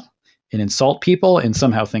call and insult people and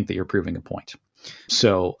somehow think that you're proving a point.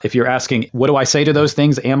 So if you're asking, what do I say to those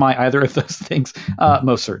things? Am I either of those things?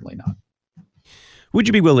 Most certainly not. Would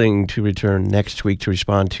you be willing to return next week to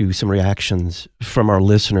respond to some reactions from our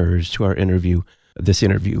listeners to our interview, this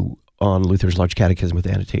interview on Luther's Large Catechism with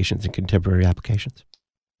Annotations and Contemporary Applications?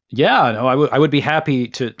 Yeah, no, I would be happy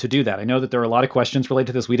to do that. I know that there are a lot of questions related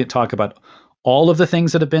to this. We didn't talk about all of the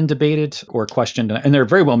things that have been debated or questioned, and there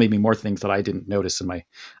very well may be more things that I didn't notice I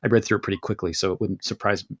read through it pretty quickly, so it wouldn't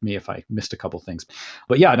surprise me if I missed a couple things.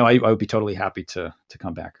 But yeah, no, I would be totally happy to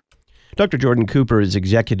come back. Dr. Jordan Cooper is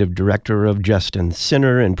Executive Director of Justin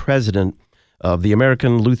Sinner and President of the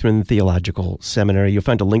American Lutheran Theological Seminary. You'll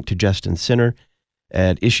find a link to Justin Sinner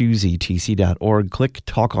at issuesetc.org. Click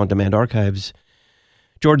Talk on Demand Archives.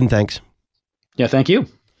 Jordan, thanks. Yeah, thank you.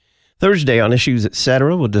 Thursday on Issues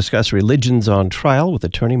Etc., we'll discuss religions on trial with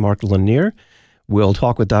attorney Mark Lanier. We'll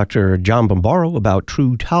talk with Dr. John Bombaro about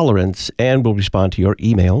true tolerance, and we'll respond to your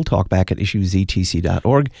email,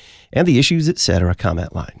 talkback@issuesetc.org, and the Issues Etc.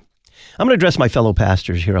 comment line. I'm going to address my fellow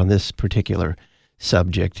pastors here on this particular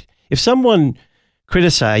subject. If someone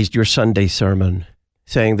criticized your Sunday sermon,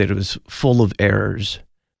 saying that it was full of errors,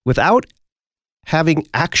 without having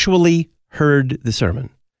actually heard the sermon,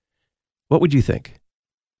 what would you think?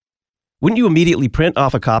 Wouldn't you immediately print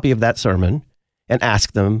off a copy of that sermon and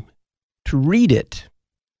ask them to read it?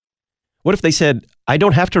 What if they said, I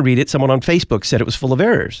don't have to read it, someone on Facebook said it was full of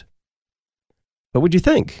errors? What would you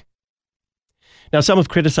think? Now, some have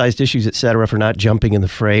criticized Issues Etc. for not jumping in the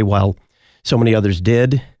fray while so many others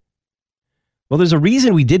did. Well, there's a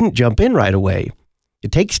reason we didn't jump in right away.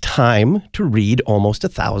 It takes time to read almost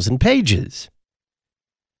 1,000 pages.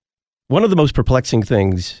 One of the most perplexing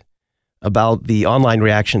things about the online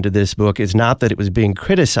reaction to this book is not that it was being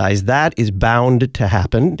criticized. That is bound to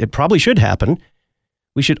happen. It probably should happen.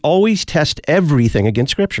 We should always test everything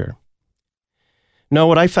against Scripture. No,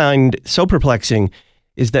 what I find so perplexing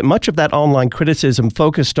is that much of that online criticism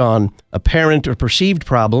focused on apparent or perceived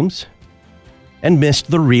problems and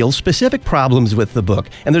missed the real specific problems with the book.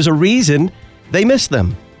 And there's a reason they missed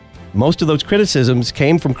them. Most of those criticisms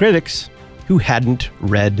came from critics who hadn't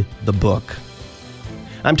read the book.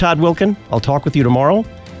 I'm Todd Wilken. I'll talk with you tomorrow.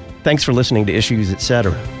 Thanks for listening to Issues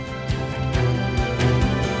Etc.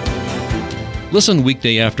 Listen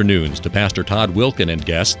weekday afternoons to Pastor Todd Wilken and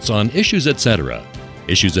guests on Issues Etc.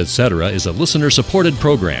 Issues Etc. is a listener-supported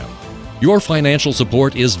program. Your financial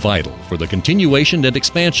support is vital for the continuation and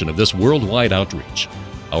expansion of this worldwide outreach.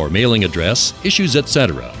 Our mailing address, Issues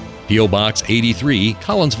Etc., P.O. Box 83,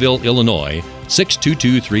 Collinsville, Illinois,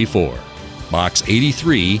 62234. Box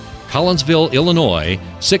 83, Collinsville, Illinois,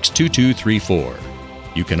 62234.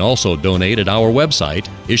 You can also donate at our website,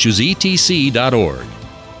 issuesetc.org.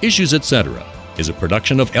 Issues Etc. is a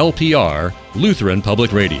production of LPR, Lutheran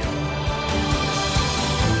Public Radio.